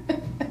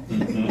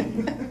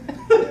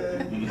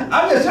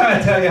 I'm just trying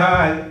to tell you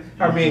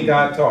how me and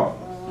God talk.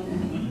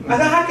 I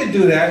said, I could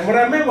do that. But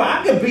I remember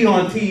I could be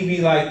on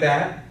TV like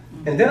that.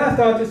 And then I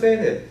started to say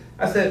this.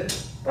 I said,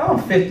 I'm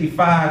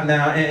 55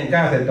 now, and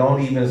God said, don't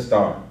even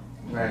start.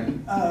 Right.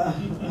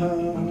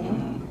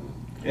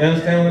 You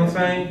understand what I'm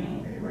saying?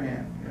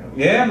 Amen.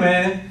 Yeah,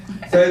 man.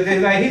 So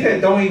it's like, he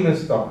said, don't even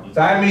start.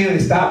 So I immediately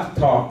stopped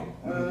talking.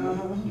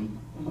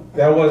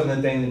 That wasn't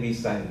a thing to be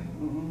saying.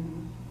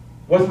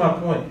 What's my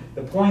point?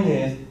 The point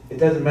is, it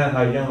doesn't matter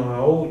how young or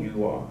how old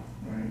you are.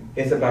 Right.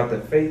 It's about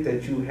the faith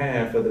that you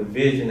have for the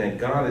vision that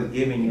God has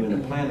given you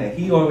and the plan that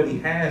he already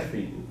has for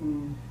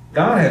you.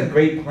 God has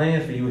great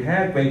plans for you,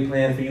 had great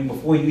plans for you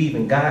before you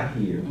even got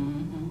here.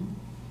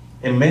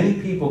 And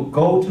many people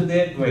go to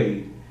their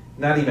grave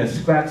not even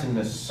scratching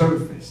the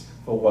surface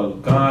for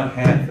what God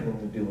had for them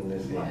to do in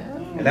this life.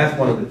 And that's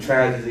one of the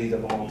tragedies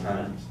of all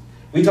times.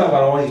 We talk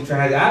about all these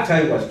tragedies. I'll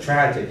tell you what's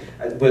tragic.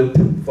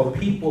 For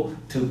people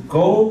to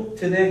go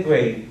to their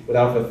grave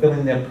without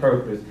fulfilling their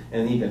purpose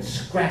and even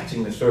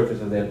scratching the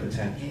surface of their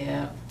potential.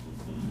 Yeah.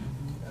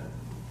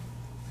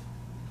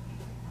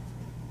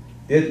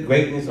 There's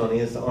greatness on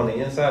the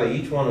inside of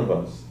each one of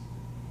us.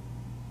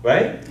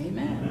 Right?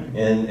 Amen.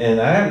 And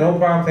I have no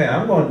problem saying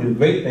I'm going to do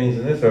great things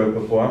in this earth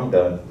before I'm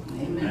done.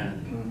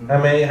 Amen. How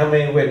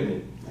many with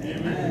me?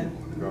 Amen.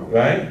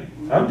 Right?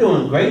 I'm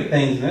doing great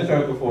things in this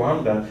earth before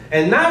I'm done.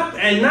 And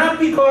not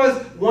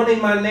because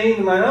wanting my name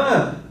in my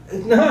nah.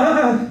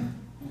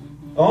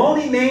 The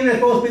only name that's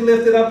supposed to be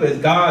lifted up is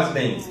God's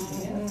name.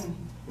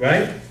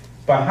 Right?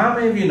 But how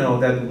many of you know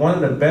that one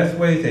of the best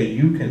ways that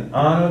you can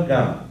honor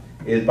God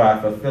is by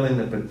fulfilling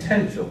the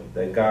potential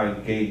that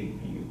God gave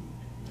you?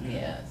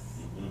 Yes.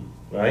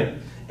 Right?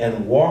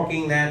 And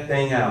walking that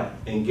thing out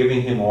and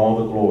giving him all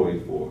the glory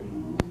for it.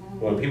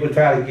 When people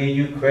try to give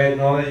you credit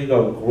and all that, you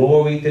go,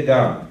 glory to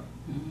God.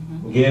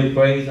 Give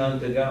praise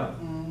unto God.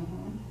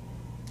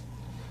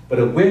 But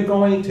if we're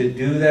going to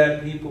do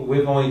that, people,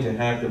 we're going to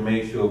have to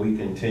make sure we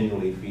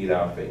continually feed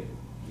our faith.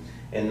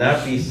 And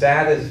not be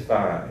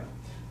satisfied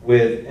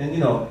with,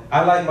 and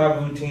I like my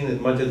routine as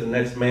much as the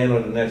next man or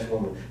the next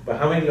woman. But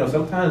how many of you know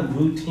sometimes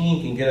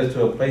routine can get us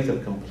to a place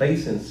of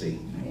complacency.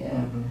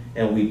 Yeah.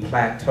 And we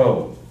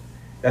plateau.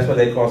 That's what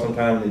they call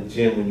sometimes in the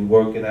gym when you're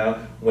working out,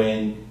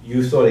 when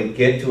you sort of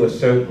get to a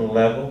certain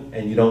level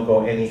and you don't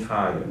go any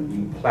higher.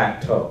 You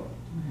plateau.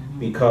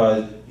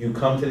 Because you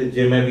come to the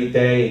gym every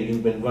day and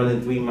you've been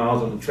running 3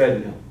 miles on the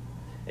treadmill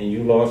and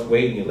you lost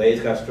weight and your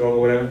legs got strong or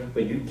whatever,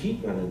 but you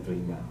keep running 3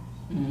 miles.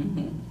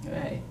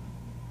 Right.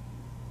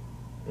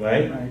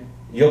 Right?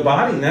 Your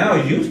body now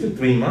is used to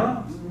 3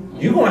 miles.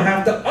 You're going to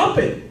have to up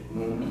it.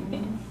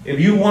 If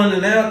you want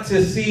now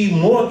to see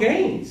more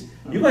gains,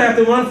 you're going to have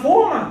to run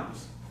 4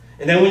 miles.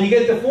 And then when you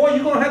get to 4,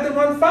 you're going to have to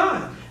run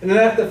 5. And then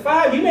after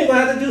 5, you may going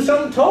to have to do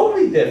something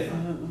totally different.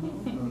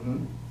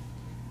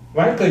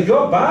 Right? Because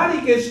your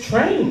body gets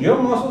trained.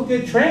 Your muscles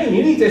get trained.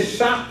 You need to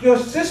shock your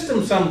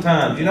system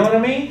sometimes. You know what I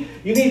mean?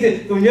 You need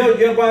to, when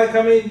your body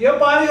come in, your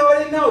body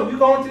already know. You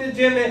go into the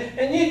gym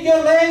and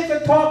your legs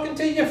are talking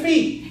to your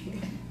feet.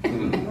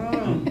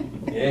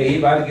 Yeah, he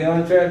about to get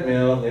on the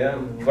treadmill. Yeah.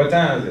 What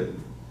time is it?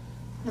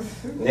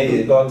 Need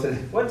to go to,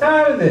 what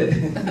time is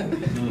it?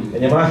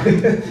 And your mom, it's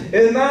 9:30.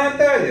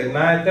 It's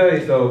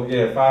 9:30, so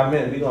yeah, 5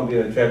 minutes. We're going to be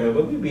on the treadmill,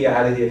 but we'll be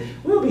out of here.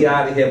 We'll be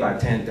out of here by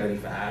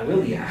 10:35.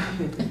 We'll be out.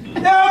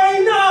 They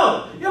already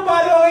know. Your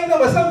body already know.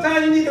 But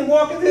sometimes you need to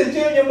walk into the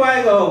gym, your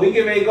body go, we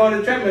get ready to go on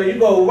the treadmill. You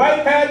go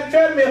right past the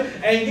treadmill,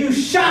 and you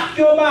shock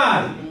your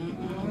body.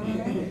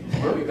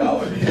 Where we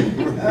going?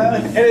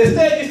 And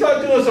instead you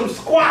start doing some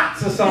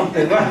squats or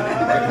something,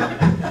 right?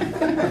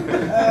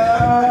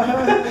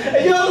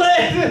 And your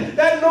legs,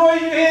 that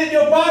noise you hear in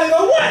your body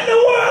go, what in the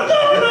world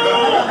going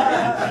on?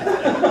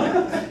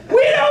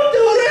 We don't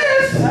do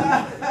this!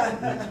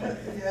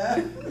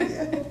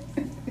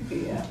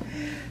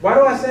 Why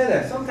do I say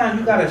that? Sometimes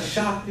you gotta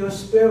shock your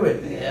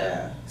spirit.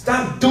 Yeah.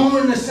 Stop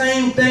doing the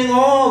same thing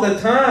all the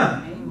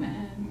time.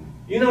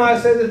 You know, I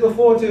said this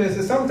before too. I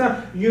said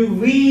sometimes you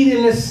read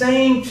in the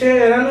same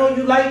chair. And I know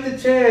you like the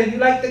chair, you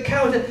like the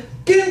couch.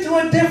 Get into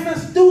a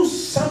difference. Do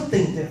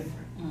something different.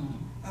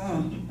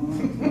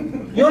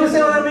 You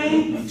understand what I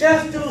mean?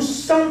 Just do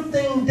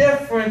something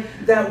different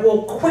that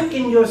will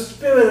quicken your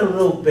spirit a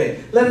little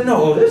bit. Let it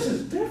know, oh, this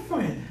is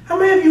different. How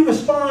many of you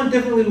respond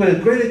differently with a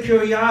greater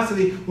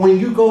curiosity when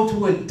you go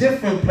to a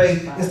different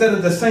place instead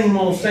of the same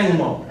old, same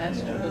old?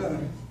 That's true.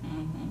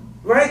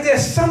 Right?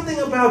 There's something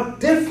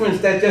about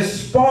difference that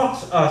just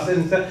sparks us.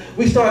 And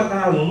we start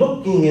now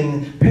looking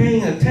and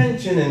paying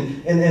attention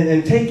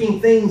and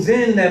taking things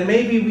in that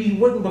maybe we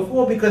wouldn't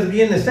before, because if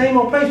you're in the same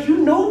old place, you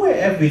know where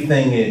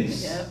everything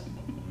is. Yep.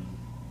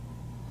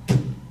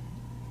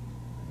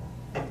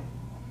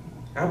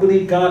 I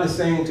believe God is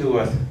saying to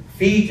us,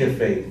 feed your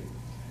faith.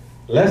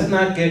 Let's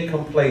not get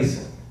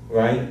complacent,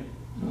 right?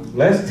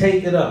 Let's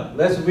take it up.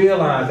 Let's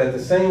realize that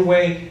the same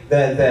way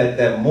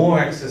that more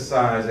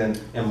exercise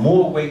and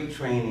more weight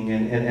training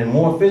and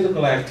more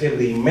physical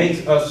activity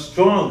makes us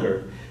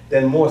stronger,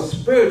 then more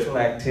spiritual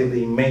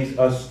activity makes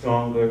us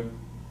stronger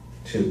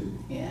too.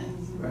 Yes.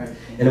 Right.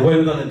 And the way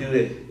we're going to do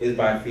it is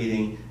by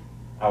feeding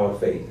our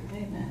faith.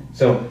 Amen.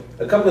 So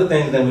a couple of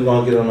things, then we're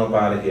going to get on up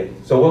out of here.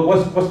 So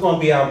what's going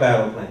to be our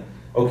battle plan?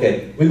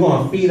 Okay, we're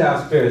going to feed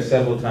our spirit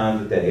several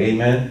times a day.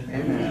 Amen?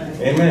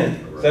 Amen.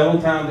 Amen.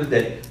 Several times a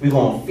day. We're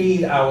going to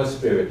feed our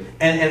spirit.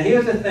 And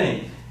here's the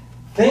thing.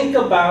 Think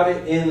about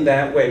it in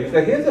that way.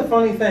 Because here's the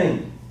funny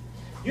thing.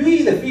 You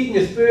either feeding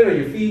your spirit or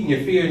you're feeding your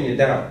fear and your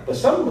doubt. But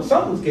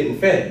something's getting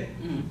fed.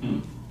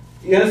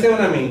 You understand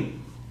what I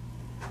mean?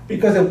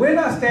 Because if we're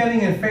not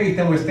standing in faith,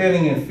 then we're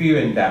standing in fear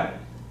and doubt.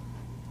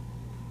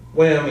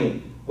 What do I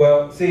mean?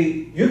 Well,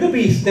 see, you could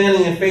be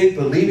standing in faith,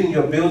 believing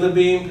your bills are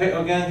being paid,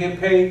 are going to get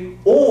paid,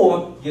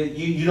 or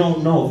you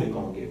don't know if it's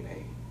going to get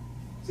paid.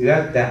 See,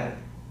 that's doubt.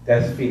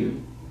 That's fear.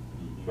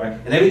 Right?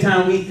 And every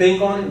time we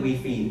think on it, we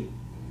feed it.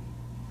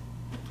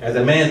 As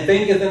a man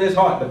thinketh in his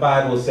heart, the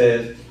Bible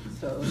says,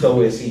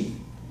 so is he.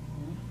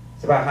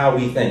 It's about how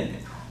we think.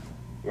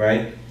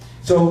 Right?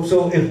 So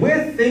if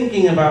we're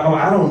thinking about, oh,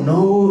 I don't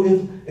know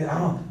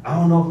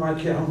if my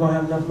kid, I'm going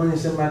to have enough money to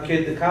send my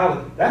kid to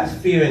college. That's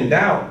fear and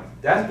doubt.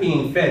 That's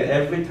being fed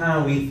every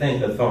time we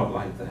think a thought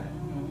like that.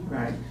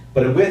 Right.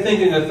 But if we're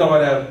thinking the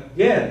thought of,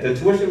 yeah, the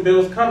tuition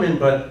bill's coming,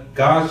 but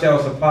God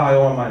shall supply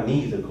all my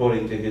needs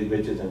according to his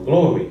riches and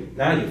glory,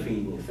 now you're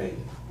feeding your faith.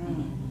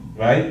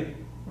 Right?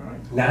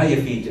 Now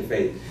you feed your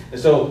faith. And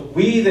so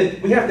we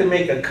have to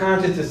make a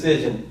conscious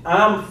decision.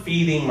 I'm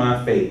feeding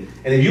my faith.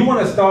 And if you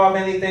want to starve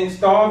anything,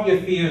 starve your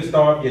fear and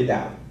starve your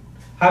doubt.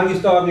 How do you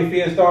starve your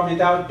fear and starve your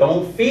doubt?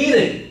 Don't feed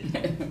it.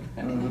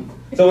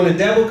 So when the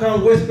devil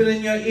comes whispering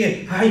in your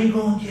ear, how you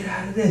going to get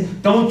out of this?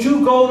 Don't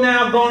you go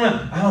now, I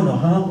don't know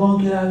how I'm going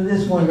to get out of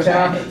this one,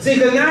 child. See,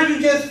 because now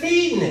you're just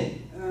feeding it.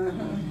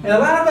 And a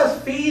lot of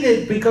us feed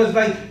it because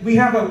like we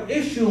have an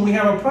issue and we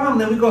have a problem,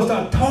 then we go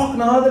start talking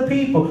to other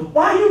people.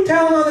 Why are you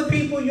telling other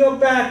people your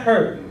back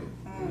hurt?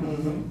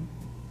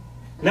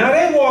 Now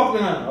they're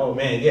walking on, oh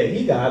man, yeah,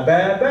 he got a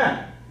bad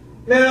back.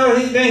 Now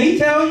then he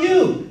tell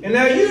you, and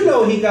now you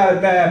know he got a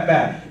bad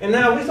back. And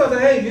now we start to,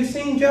 hey, you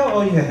seen Joe?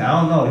 Oh yeah,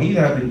 I don't know, he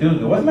got been doing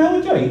it. What's the matter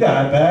with Joe? He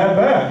got a bad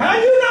back. How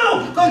you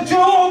know? Because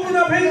Joe opened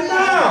up his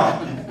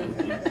mouth.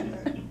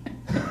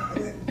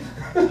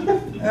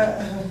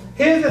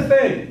 Here's the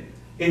thing.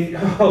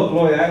 Oh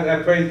boy,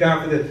 I praise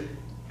God for this.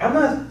 I'm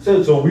not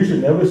so we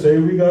should never say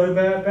we got a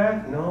bad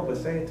back. No, but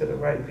say it to the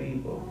right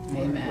people.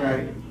 Amen.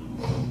 Right.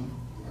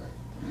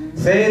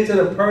 Say it to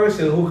the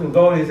person who can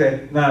go and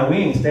say, nah, we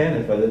ain't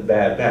standing for this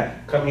bad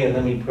back. Come here,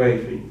 let me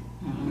pray for you.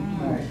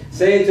 Right.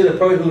 Say it to the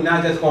person who's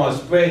not just going to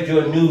spread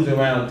your news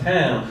around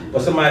town,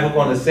 but somebody who's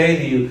going to say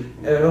to you,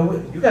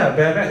 you got a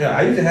bad back.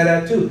 I used to have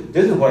that too.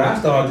 This is what I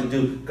started to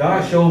do.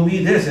 God showed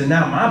me this, and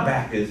now my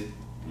back is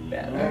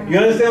better. You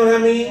understand what I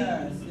mean?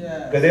 Yes.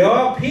 Because there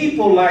are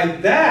people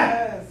like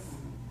that.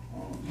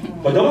 Yes.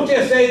 But don't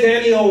just say to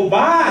any old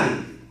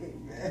body.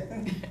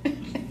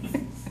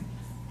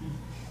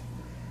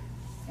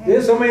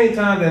 There's so many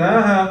times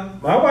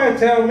that my wife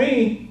tell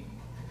me,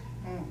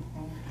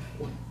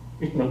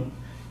 you know,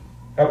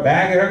 her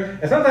back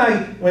hurt. And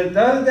sometimes, when the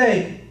other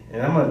day,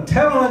 and I'm going to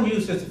tell on you,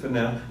 Sister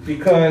Fannell,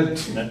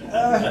 because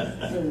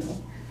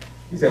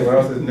you said, what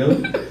else is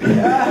new?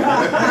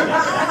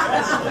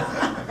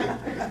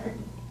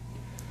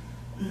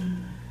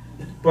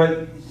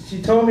 But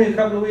she told me a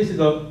couple of weeks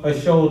ago her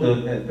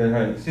shoulder had been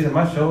hurting. She said,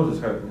 my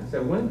shoulder's hurting. I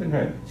said, when's it been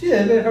hurting? She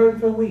said, it's been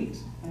hurting for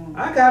weeks.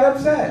 I got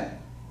upset.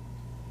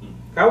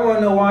 I want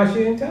to know why she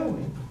didn't tell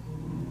me.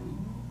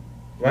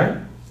 Right?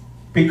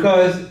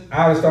 Because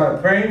I would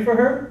start praying for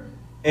her,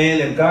 and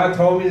if God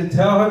told me to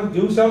tell her to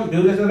do something,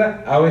 do this or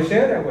that, I would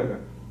share that with her.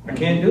 I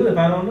can't do it if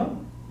I don't know.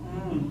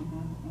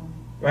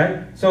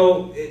 Right?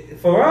 So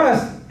for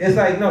us, it's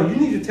like, no, you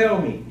need to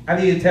tell me. I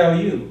need to tell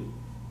you.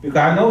 Because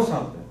I know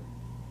something.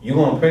 You're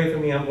going to pray for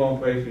me, I'm going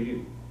to pray for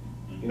you.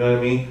 You know what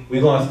I mean?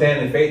 We're going to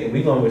stand in faith and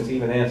we're going to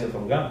receive an answer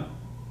from God.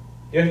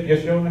 Your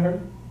shoulder hurt?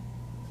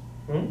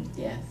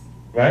 Yes.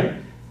 Right?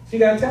 She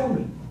got to tell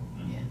me.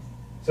 Yes.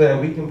 So that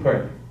we can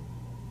pray.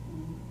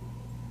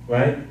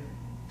 Right?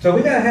 So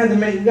we got to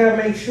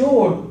make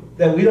sure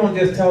that we don't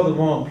just tell the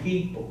wrong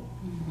people.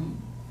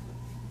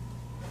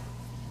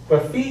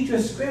 But feed your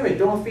spirit,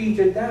 don't feed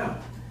your doubt.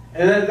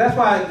 And that's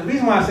why, the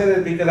reason why I said it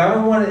is because I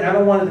don't want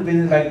it to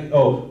be like,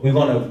 oh, we're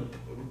going to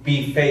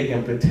be fake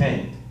and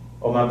pretend.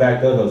 Oh, my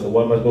back does hurt, so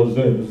what am I supposed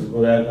to say? This is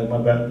going to act like my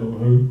back don't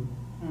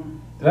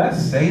hurt. Did I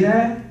say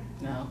that?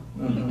 No.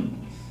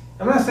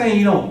 I'm not saying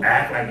you don't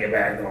act like your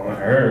back don't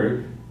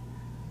hurt,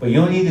 but you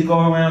don't need to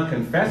go around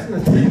confessing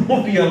this thing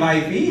over your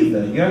life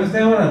either. You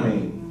understand what I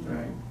mean?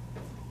 Right.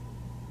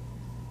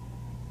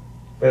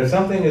 But if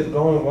something is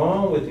going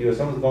wrong with you, or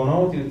something's going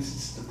on with you,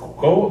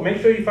 go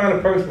make sure you find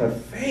a person of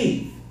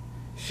faith.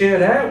 Share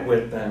that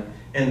with them.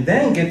 And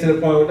then get to the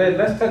point where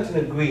let's touch and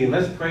agree and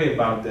let's pray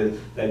about this,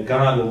 that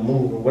God will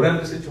move in whatever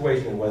the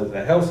situation, whether it's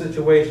a health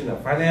situation, a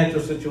financial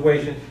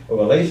situation, a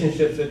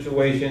relationship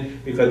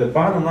situation. Because the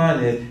bottom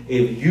line is,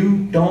 if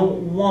you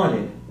don't want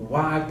it,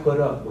 why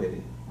put up with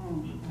it?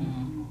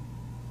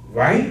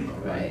 Right?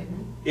 Right.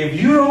 If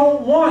you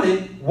don't want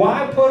it,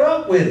 why put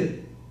up with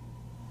it?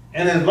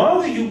 And as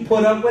long as you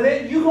put up with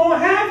it, you're going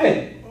to have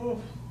it.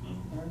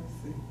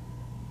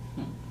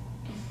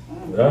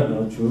 That's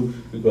not true,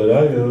 because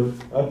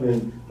I've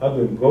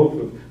been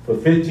broke for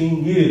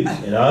 15 years,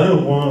 and I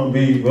don't want to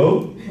be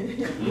broke.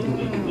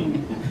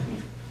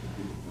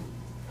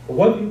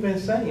 What have you been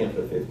saying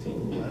for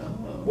 15 years?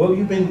 What have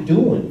you been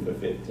doing for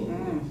 15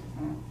 years?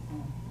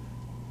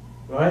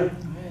 Right?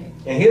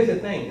 And here's the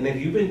thing, and if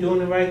you've been doing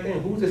the right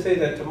thing, who's to say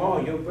that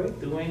tomorrow your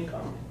breakthrough ain't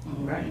coming?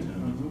 Right.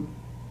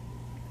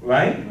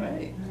 Right?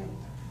 Right.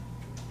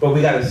 But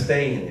we got to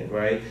stay in it,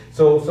 right?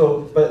 So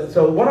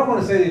what I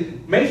want to say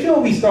is, make sure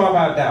we starve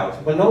our doubts.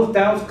 When those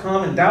doubts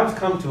come, and doubts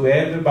come to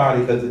everybody,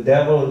 because the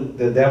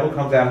devil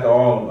comes after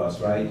all of us,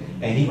 right?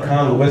 And he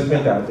comes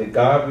whispering doubts. Did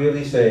God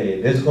really say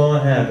it? This is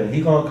going to happen.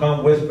 He's going to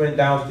come whispering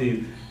doubts to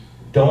you.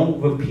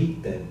 Don't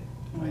repeat them.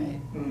 Right.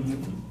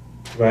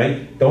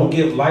 Right? Don't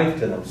give life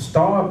to them.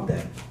 Starve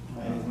them.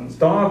 Right.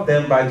 Starve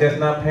them by just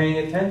not paying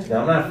attention.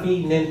 I'm not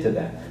feeding into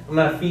that. I'm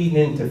not feeding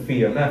into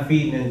fear. I'm not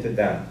feeding into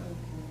doubt.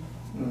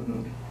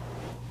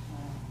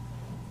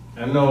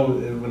 I know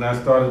when I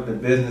started the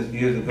business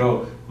years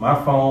ago, my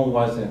phone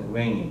wasn't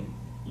ringing.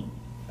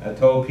 I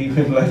told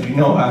people, like, you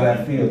know how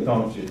that feels,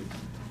 don't you?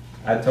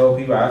 I told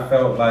people I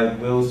felt like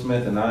Will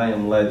Smith and I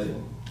Am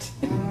Legend.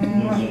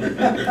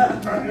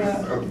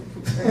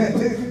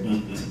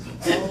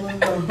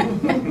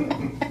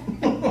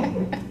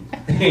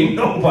 Ain't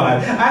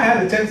nobody. I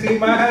had a chance to see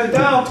my head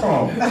down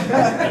from.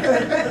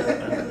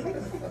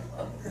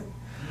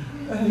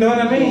 You know what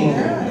I mean?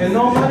 And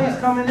nobody's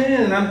coming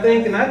in, and I'm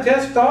thinking, I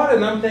just started,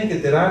 and I'm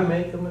thinking, did I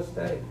make a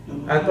mistake?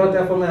 I thought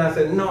that for a minute. I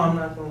said, no, I'm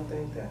not going to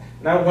think that.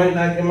 And I went and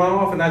I in my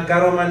office, and I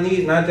got on my knees,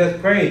 and I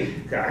just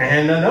prayed. I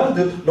had nothing else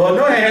to do. Lord,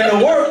 no, I had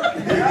no work.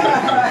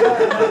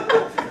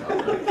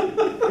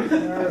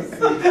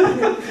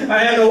 I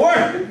had no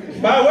work.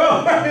 My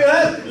well,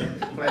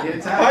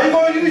 how you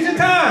going to use your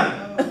time?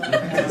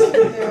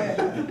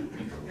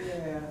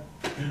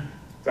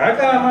 So I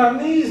got on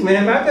my knees,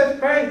 man. I just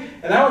prayed,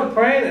 and I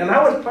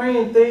was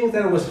praying things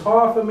that it was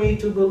hard for me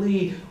to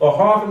believe, or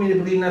hard for me to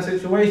believe in that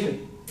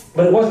situation.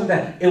 But it wasn't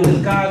that. It was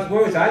God's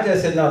word. So I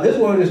just said, no, this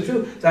word is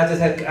true. So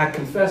I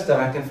confessed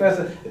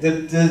it.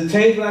 Did it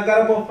change when I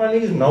got up off my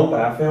knees? No,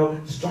 but I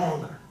felt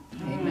stronger.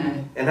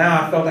 Amen. And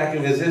now I felt I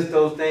can resist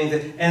those things.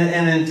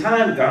 And in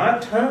time,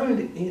 God turned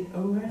it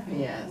around.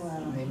 Yes.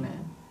 Wow.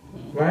 Amen.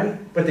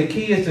 Right? But the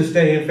key is to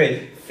stay in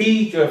faith.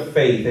 Feed your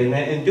faith,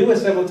 amen, and do it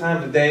several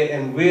times a day,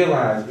 and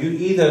realize you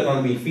either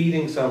going to be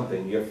feeding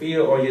something, your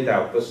fear or your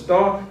doubt, but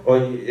starve or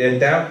your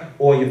doubt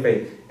or your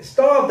faith.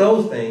 Starve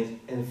those things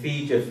and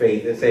feed your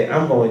faith, and say,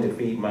 I'm going to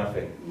feed my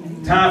faith.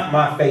 Mm-hmm. Time for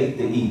my faith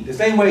to eat. The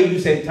same way you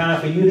say time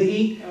for you to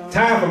eat,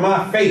 time for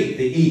my faith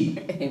to eat.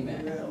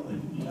 Amen.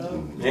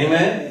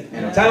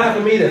 Amen. Time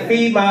for me to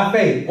feed my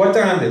faith. What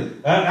time is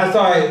it? I'm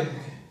sorry.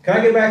 Can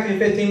I get back in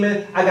 15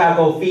 minutes? I got to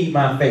go feed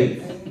my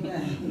faith.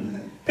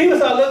 People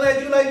start looking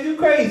at you like you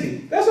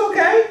crazy. That's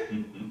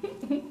okay.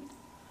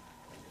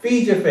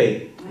 Feed your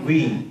faith.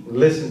 Read.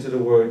 Listen to the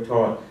word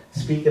taught.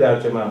 Speak it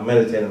out your mouth.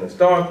 Meditate on it.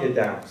 Starve your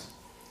doubts.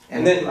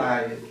 And then apply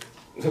it.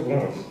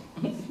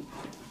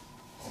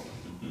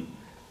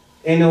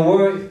 In the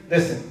word,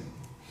 listen.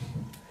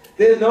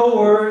 There's no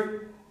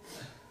word.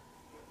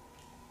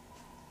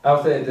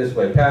 I'll say it this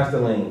way.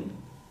 Pastor Lane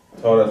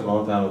taught us a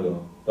long time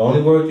ago. The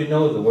only word you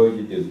know is the word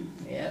you do.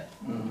 Yep.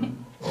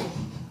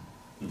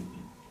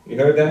 You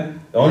heard that?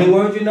 The only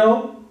word you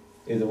know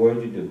is the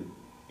word you do.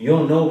 You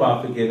don't know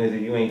about forgiveness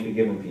if you ain't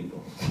forgiving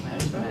people.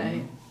 That's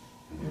right.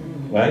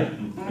 Right?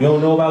 You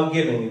don't know about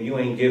giving if you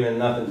ain't giving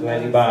nothing to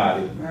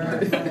anybody.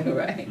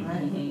 Right.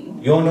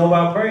 You don't know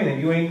about praying if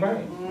you ain't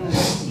praying.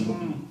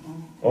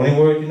 Only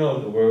word you know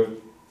is the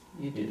word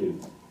you do.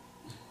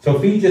 So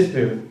feed your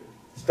spirit.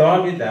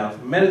 Starve your doubts.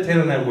 Meditate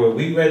on that word.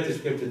 We read the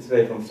scripture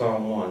today from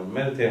Psalm 1.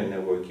 Meditate on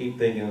that word. Keep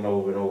thinking it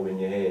over and over in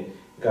your head.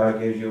 God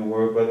gives you a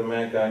word, Brother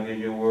Matt. God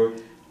gives you a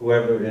word.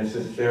 Whoever, and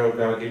Sister Cheryl,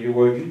 God gives you a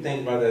word. You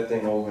think about that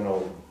thing over and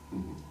over.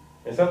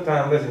 And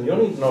sometimes, listen, you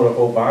don't need to know the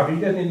whole Bible.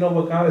 You just need to know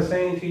what God is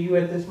saying to you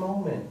at this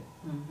moment.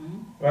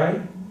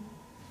 Right?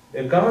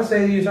 If God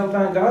says to you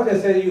sometimes, God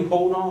just says to you,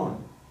 hold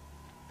on.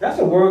 That's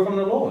a word from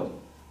the Lord.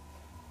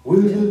 Where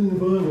is it in the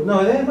Bible? No,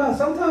 it ain't about.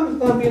 Sometimes it's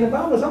going to be in the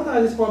Bible.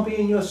 Sometimes it's going to be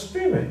in your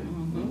spirit.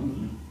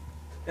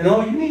 And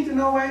all you need to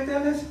know right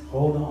there is,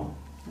 hold on.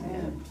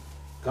 Yeah.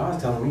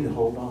 God's telling me to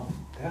hold on.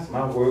 That's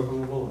my word from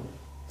the Lord.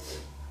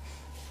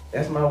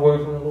 That's my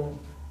word from the Lord.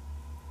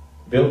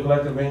 Bill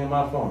collector ringing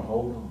my phone.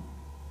 Hold on.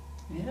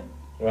 Yep.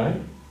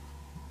 Right?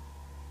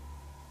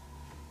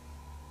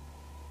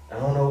 I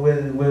don't know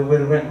where the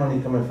rent money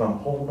coming from.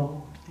 Hold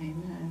on.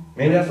 Amen.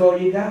 Maybe that's all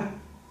you got.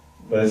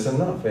 But it's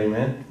enough.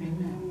 Amen.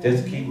 Amen.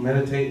 Just keep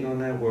meditating on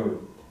that word.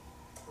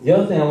 The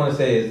other thing I want to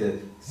say is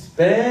that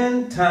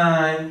spend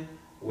time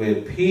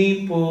with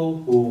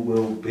people who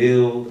will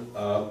build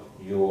up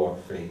your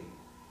faith.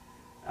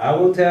 I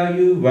will tell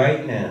you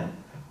right now,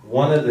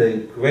 one of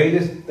the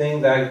greatest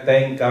things I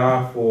thank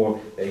God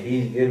for that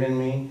He's given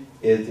me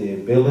is the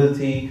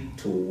ability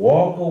to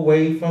walk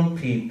away from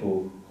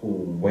people who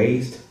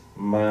waste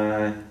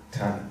my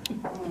time.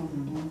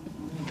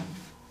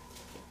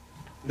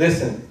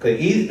 Listen,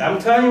 I'm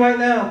telling you right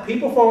now,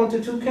 people fall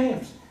into two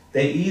camps.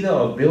 They either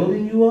are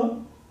building you up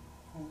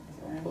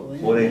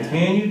or they're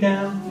tearing you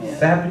down,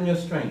 sapping your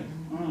strength.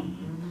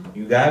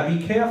 You got to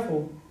be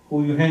careful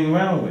who you hang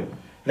around with.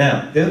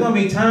 Now, there's going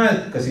to be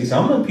times, because see,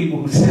 some of the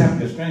people who sap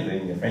your strength are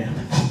in your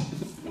family.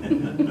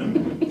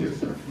 Yes,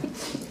 sir.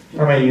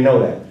 I mean, you know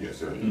that. Yes,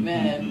 sir.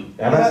 Amen.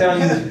 I'm not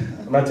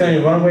telling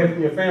you run away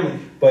from your family,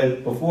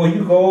 but before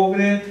you go over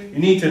there, you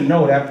need to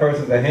know that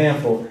person's a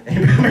handful. And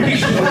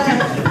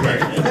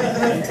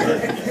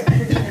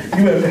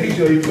you better make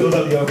sure you build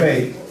up your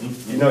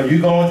faith. You know, you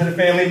going to the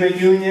family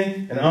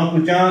reunion and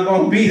Uncle John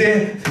gonna be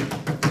there.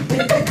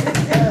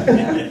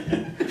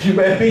 You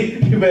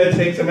better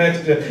take some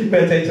extra.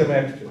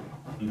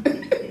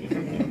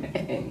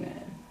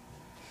 Amen.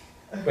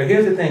 But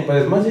here's the thing, but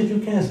as much as you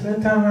can,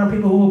 spend time around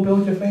people who will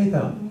build your faith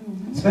up.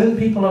 Spend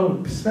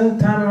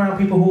time around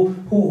people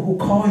who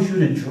cause you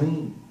to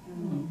dream.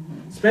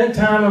 Spend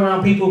time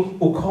around people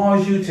who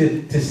cause you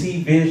to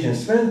see vision.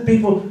 Spend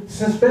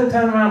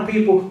time around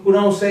people who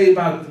don't say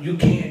about you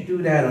can't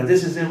do that or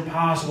this is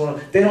impossible.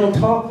 They don't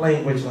talk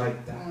language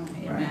like that.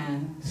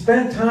 Amen.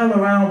 Spend time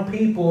around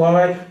people, all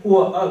right, who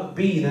are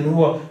upbeat and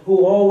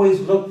who always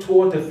look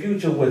toward the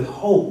future with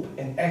hope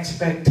and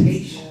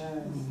expectation.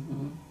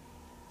 Mm-hmm.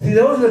 See,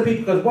 those are the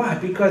people, because why?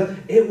 Because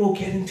it will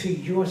get into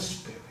your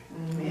spirit.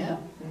 Yeah.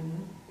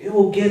 It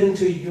will get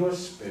into your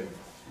spirit.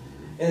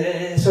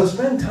 And so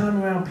spend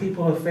time around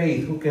people of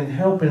faith who can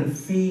help and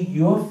feed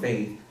your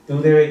faith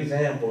through their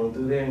example and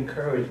through their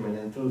encouragement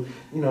and through,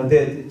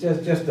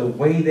 just the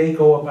way they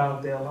go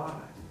about their lives.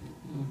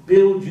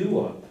 Build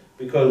you up,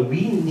 because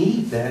we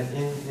need that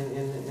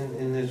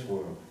in this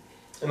world.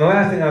 And the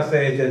last thing I'll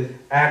say is just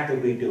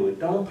actively do it.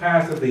 Don't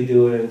passively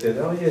do it and say,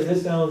 oh yeah,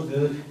 this sounds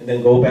good, and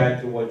then go back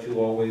to what you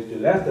always do.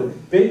 That's the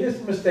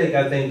biggest mistake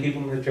I think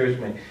people in the church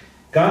make.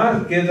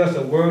 God gives us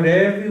a word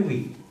every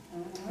week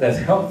that's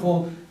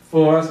helpful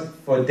for us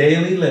for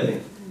daily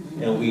living,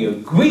 and we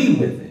agree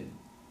with it.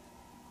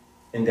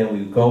 And then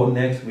we go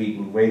next week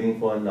and waiting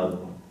for another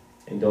one,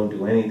 and don't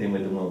do anything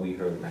with the one we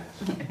heard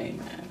last week.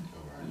 Amen.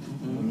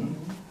 Mm-hmm.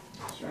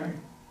 That's right.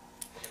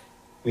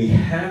 We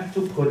have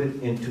to put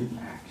it into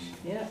action.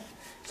 Yeah.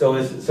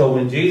 So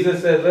when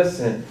Jesus said,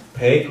 listen,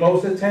 pay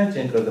close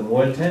attention, because the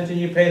more attention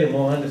you pay, the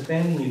more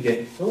understanding you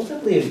get. Don't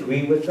simply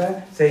agree with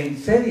that. Say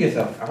to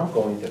yourself, I'm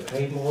going to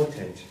pay more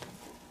attention.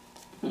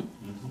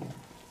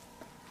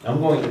 I'm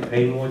going to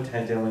pay more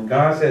attention. When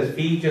God says,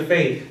 feed your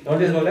faith, don't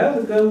just go, that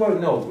was a good word.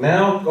 No,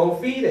 now go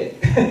feed it.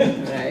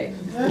 Right.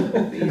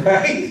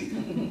 Right?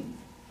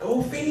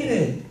 Go feed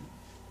it.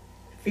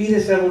 Feed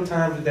it several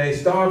times a day.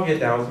 Starve your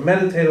doubts.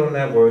 Meditate on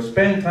that word.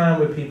 Spend time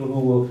with people who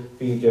will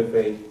feed your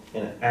faith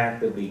and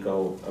actively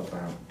go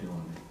about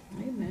doing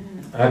it.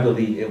 Amen. I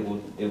believe it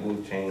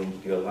will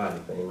change your life.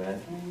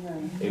 Amen.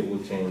 Amen. It will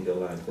change your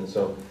life. And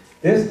so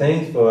there's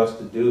things for us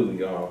to do,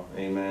 y'all.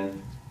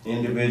 Amen.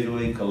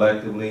 Individually,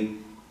 collectively.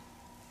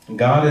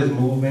 God is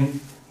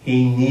moving.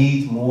 He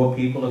needs more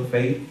people of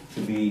faith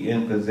to be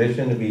in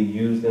position to be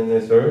used in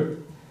this earth,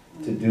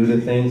 to do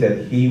the things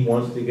that He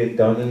wants to get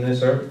done in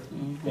this earth.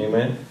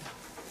 Amen.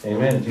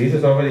 Amen.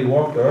 Jesus already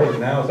walked the earth.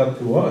 Now it's up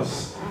to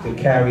us to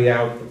carry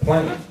out the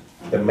plan,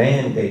 the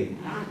mandate.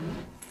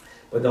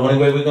 But the only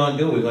way we're going to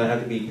do it, we're going to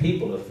have to be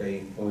people of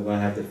faith, and we're going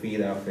to have to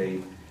feed our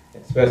faith,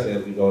 especially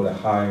as we go to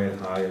higher and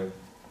higher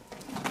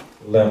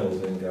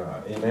levels in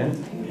God.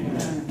 Amen.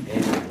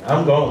 Amen.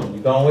 I'm going.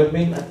 You going with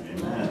me?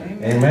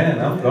 Amen.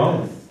 I'm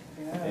going.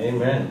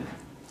 Amen.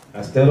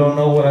 I still don't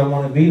know what I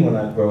want to be when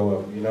I grow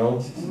up, you know.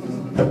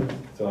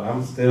 So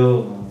I'm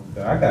still,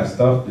 I got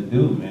stuff to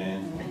do, man.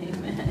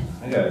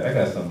 I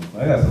got some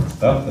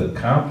stuff to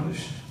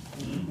accomplish.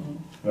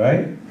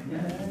 Right?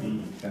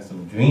 Got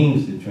some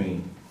dreams to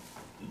dream.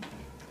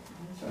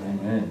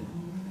 Amen.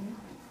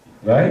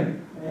 Right?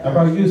 How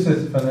about you,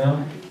 Sister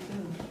Fannell?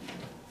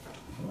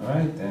 All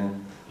right,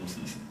 then.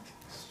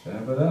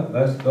 Strap it up.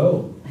 Let's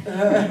go.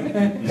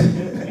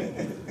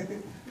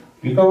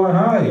 You're going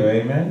higher,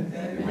 amen?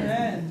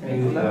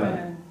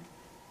 Amen.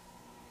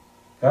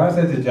 God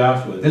said to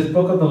Joshua, this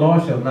book of the law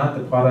shall not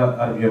depart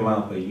out of your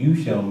mouth, but you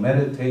shall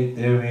meditate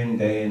therein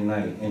day and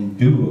night, and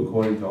do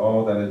according to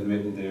all that is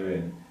written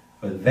therein.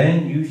 For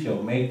then you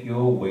shall make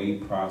your way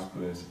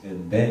prosperous,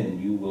 and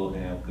then you will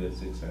have good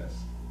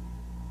success.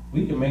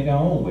 We can make our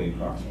own way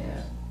prosperous.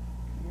 Yeah.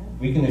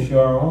 We can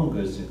assure our own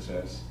good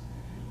success.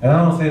 And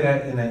I don't say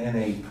that in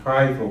a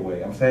prideful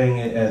way. I'm saying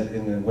it as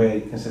in a way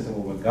consistent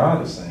with what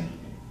God is saying.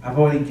 I've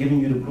already given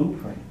you the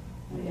blueprint.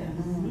 Yes.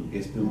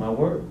 It's through my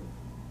word.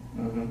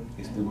 Mm-hmm.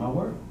 It's through my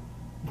word.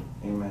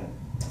 Amen.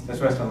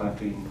 Let's rest on our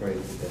feet and pray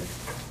today.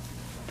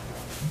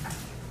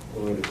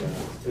 Glory to God.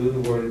 It's through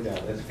the word of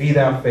God. Let's feed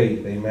our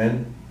faith.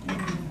 Amen.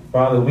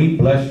 Father, we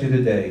bless you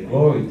today.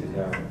 Glory to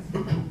God.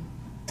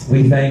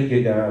 We thank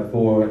you, God,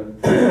 for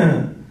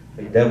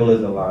the devil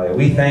is a liar.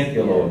 We thank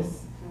you, Lord,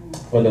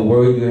 for the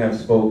word you have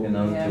spoken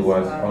unto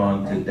us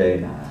on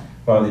today.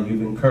 Father,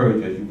 you've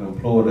encouraged us, you've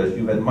implored us,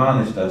 you've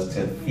admonished us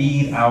to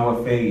feed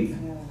our faith.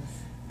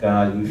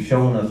 God, you've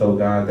shown us, oh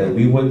God, that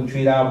we wouldn't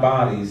treat our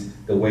bodies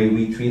the way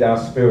we treat our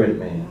spirit,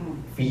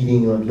 man.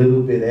 Feeding a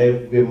little bit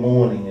every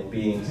morning and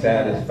being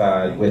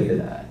satisfied with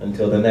it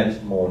until the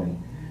next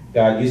morning.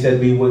 God, you said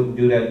we wouldn't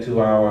do that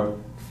to our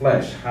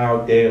flesh.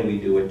 How dare we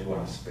do it to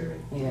our spirit?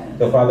 Yes.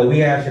 So, Father,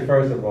 we ask you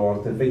first of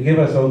all to forgive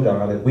us, oh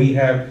God, that we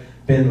have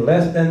been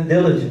less than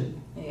diligent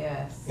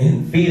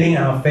in feeding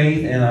our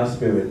faith and our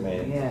spirit,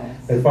 man.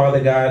 Yes. And Father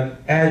God,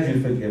 as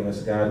you forgive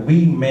us, God,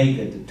 we make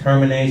a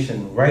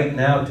determination right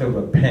now to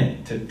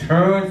repent, to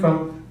turn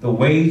from the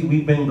ways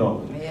we've been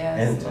going,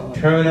 and to Lord.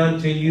 turn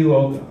unto you,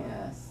 oh God,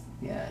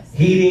 Yes.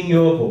 heeding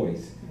your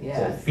voice, to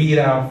Yes. feed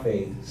our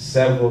faith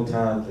several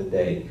times a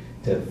day,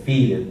 to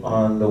feed it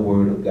on the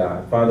word of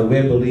God. Father,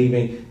 we're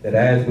believing that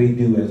as we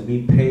do, as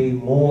we pay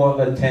more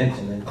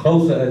attention and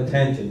closer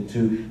attention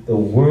to the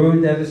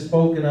word that is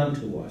spoken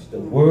unto us, the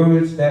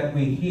words that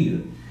we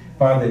hear,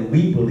 Father,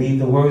 we believe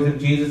the words of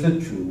Jesus are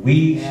true.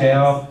 We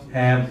shall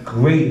have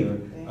greater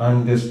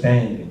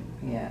understanding.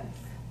 Yes.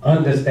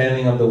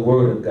 Understanding of the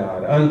word of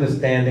God,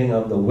 understanding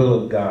of the will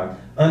of God,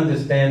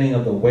 understanding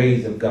of the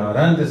ways of God,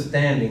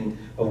 understanding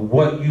of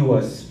what you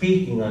are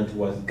speaking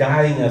unto us,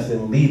 guiding us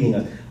and leading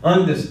us,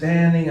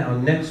 understanding our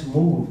next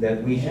move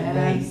that we should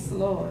make. Yes,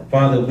 Lord.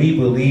 Father, we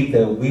believe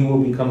that we will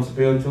become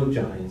spiritual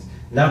giants,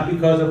 not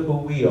because of who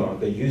we are,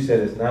 because you said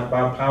it's not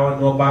by power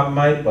nor by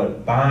might,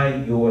 but by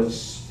your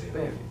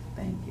Spirit.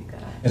 Thank you,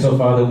 God. And so,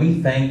 Father,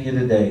 we thank you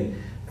today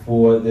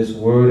for this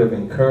word of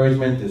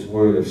encouragement, this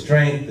word of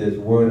strength, this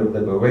word of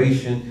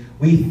liberation.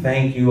 We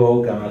thank you,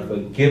 oh God, for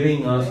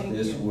giving us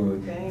this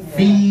word.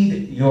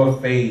 Feed your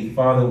faith.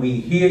 Father, we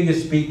hear you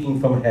speaking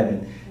from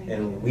heaven,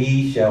 and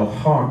we shall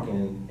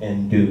hearken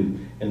and do.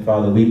 And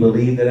Father, we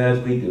believe that as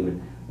we do it,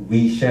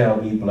 we shall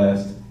be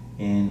blessed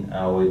in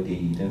our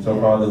deed. And so,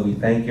 Father, we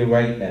thank you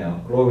right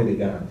now. Glory to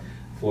God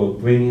for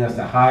bringing us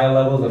to higher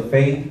levels of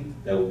faith,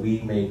 that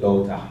we may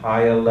go to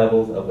higher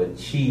levels of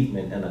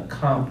achievement and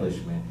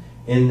accomplishment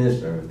in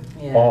this earth,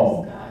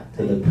 all God.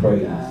 to the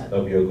praise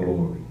of your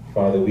glory.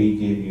 Father, we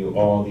give you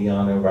all the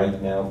honor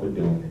right now for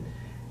doing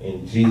it.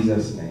 In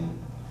Jesus' name,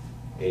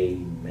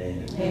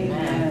 amen.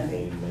 Amen.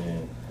 Amen.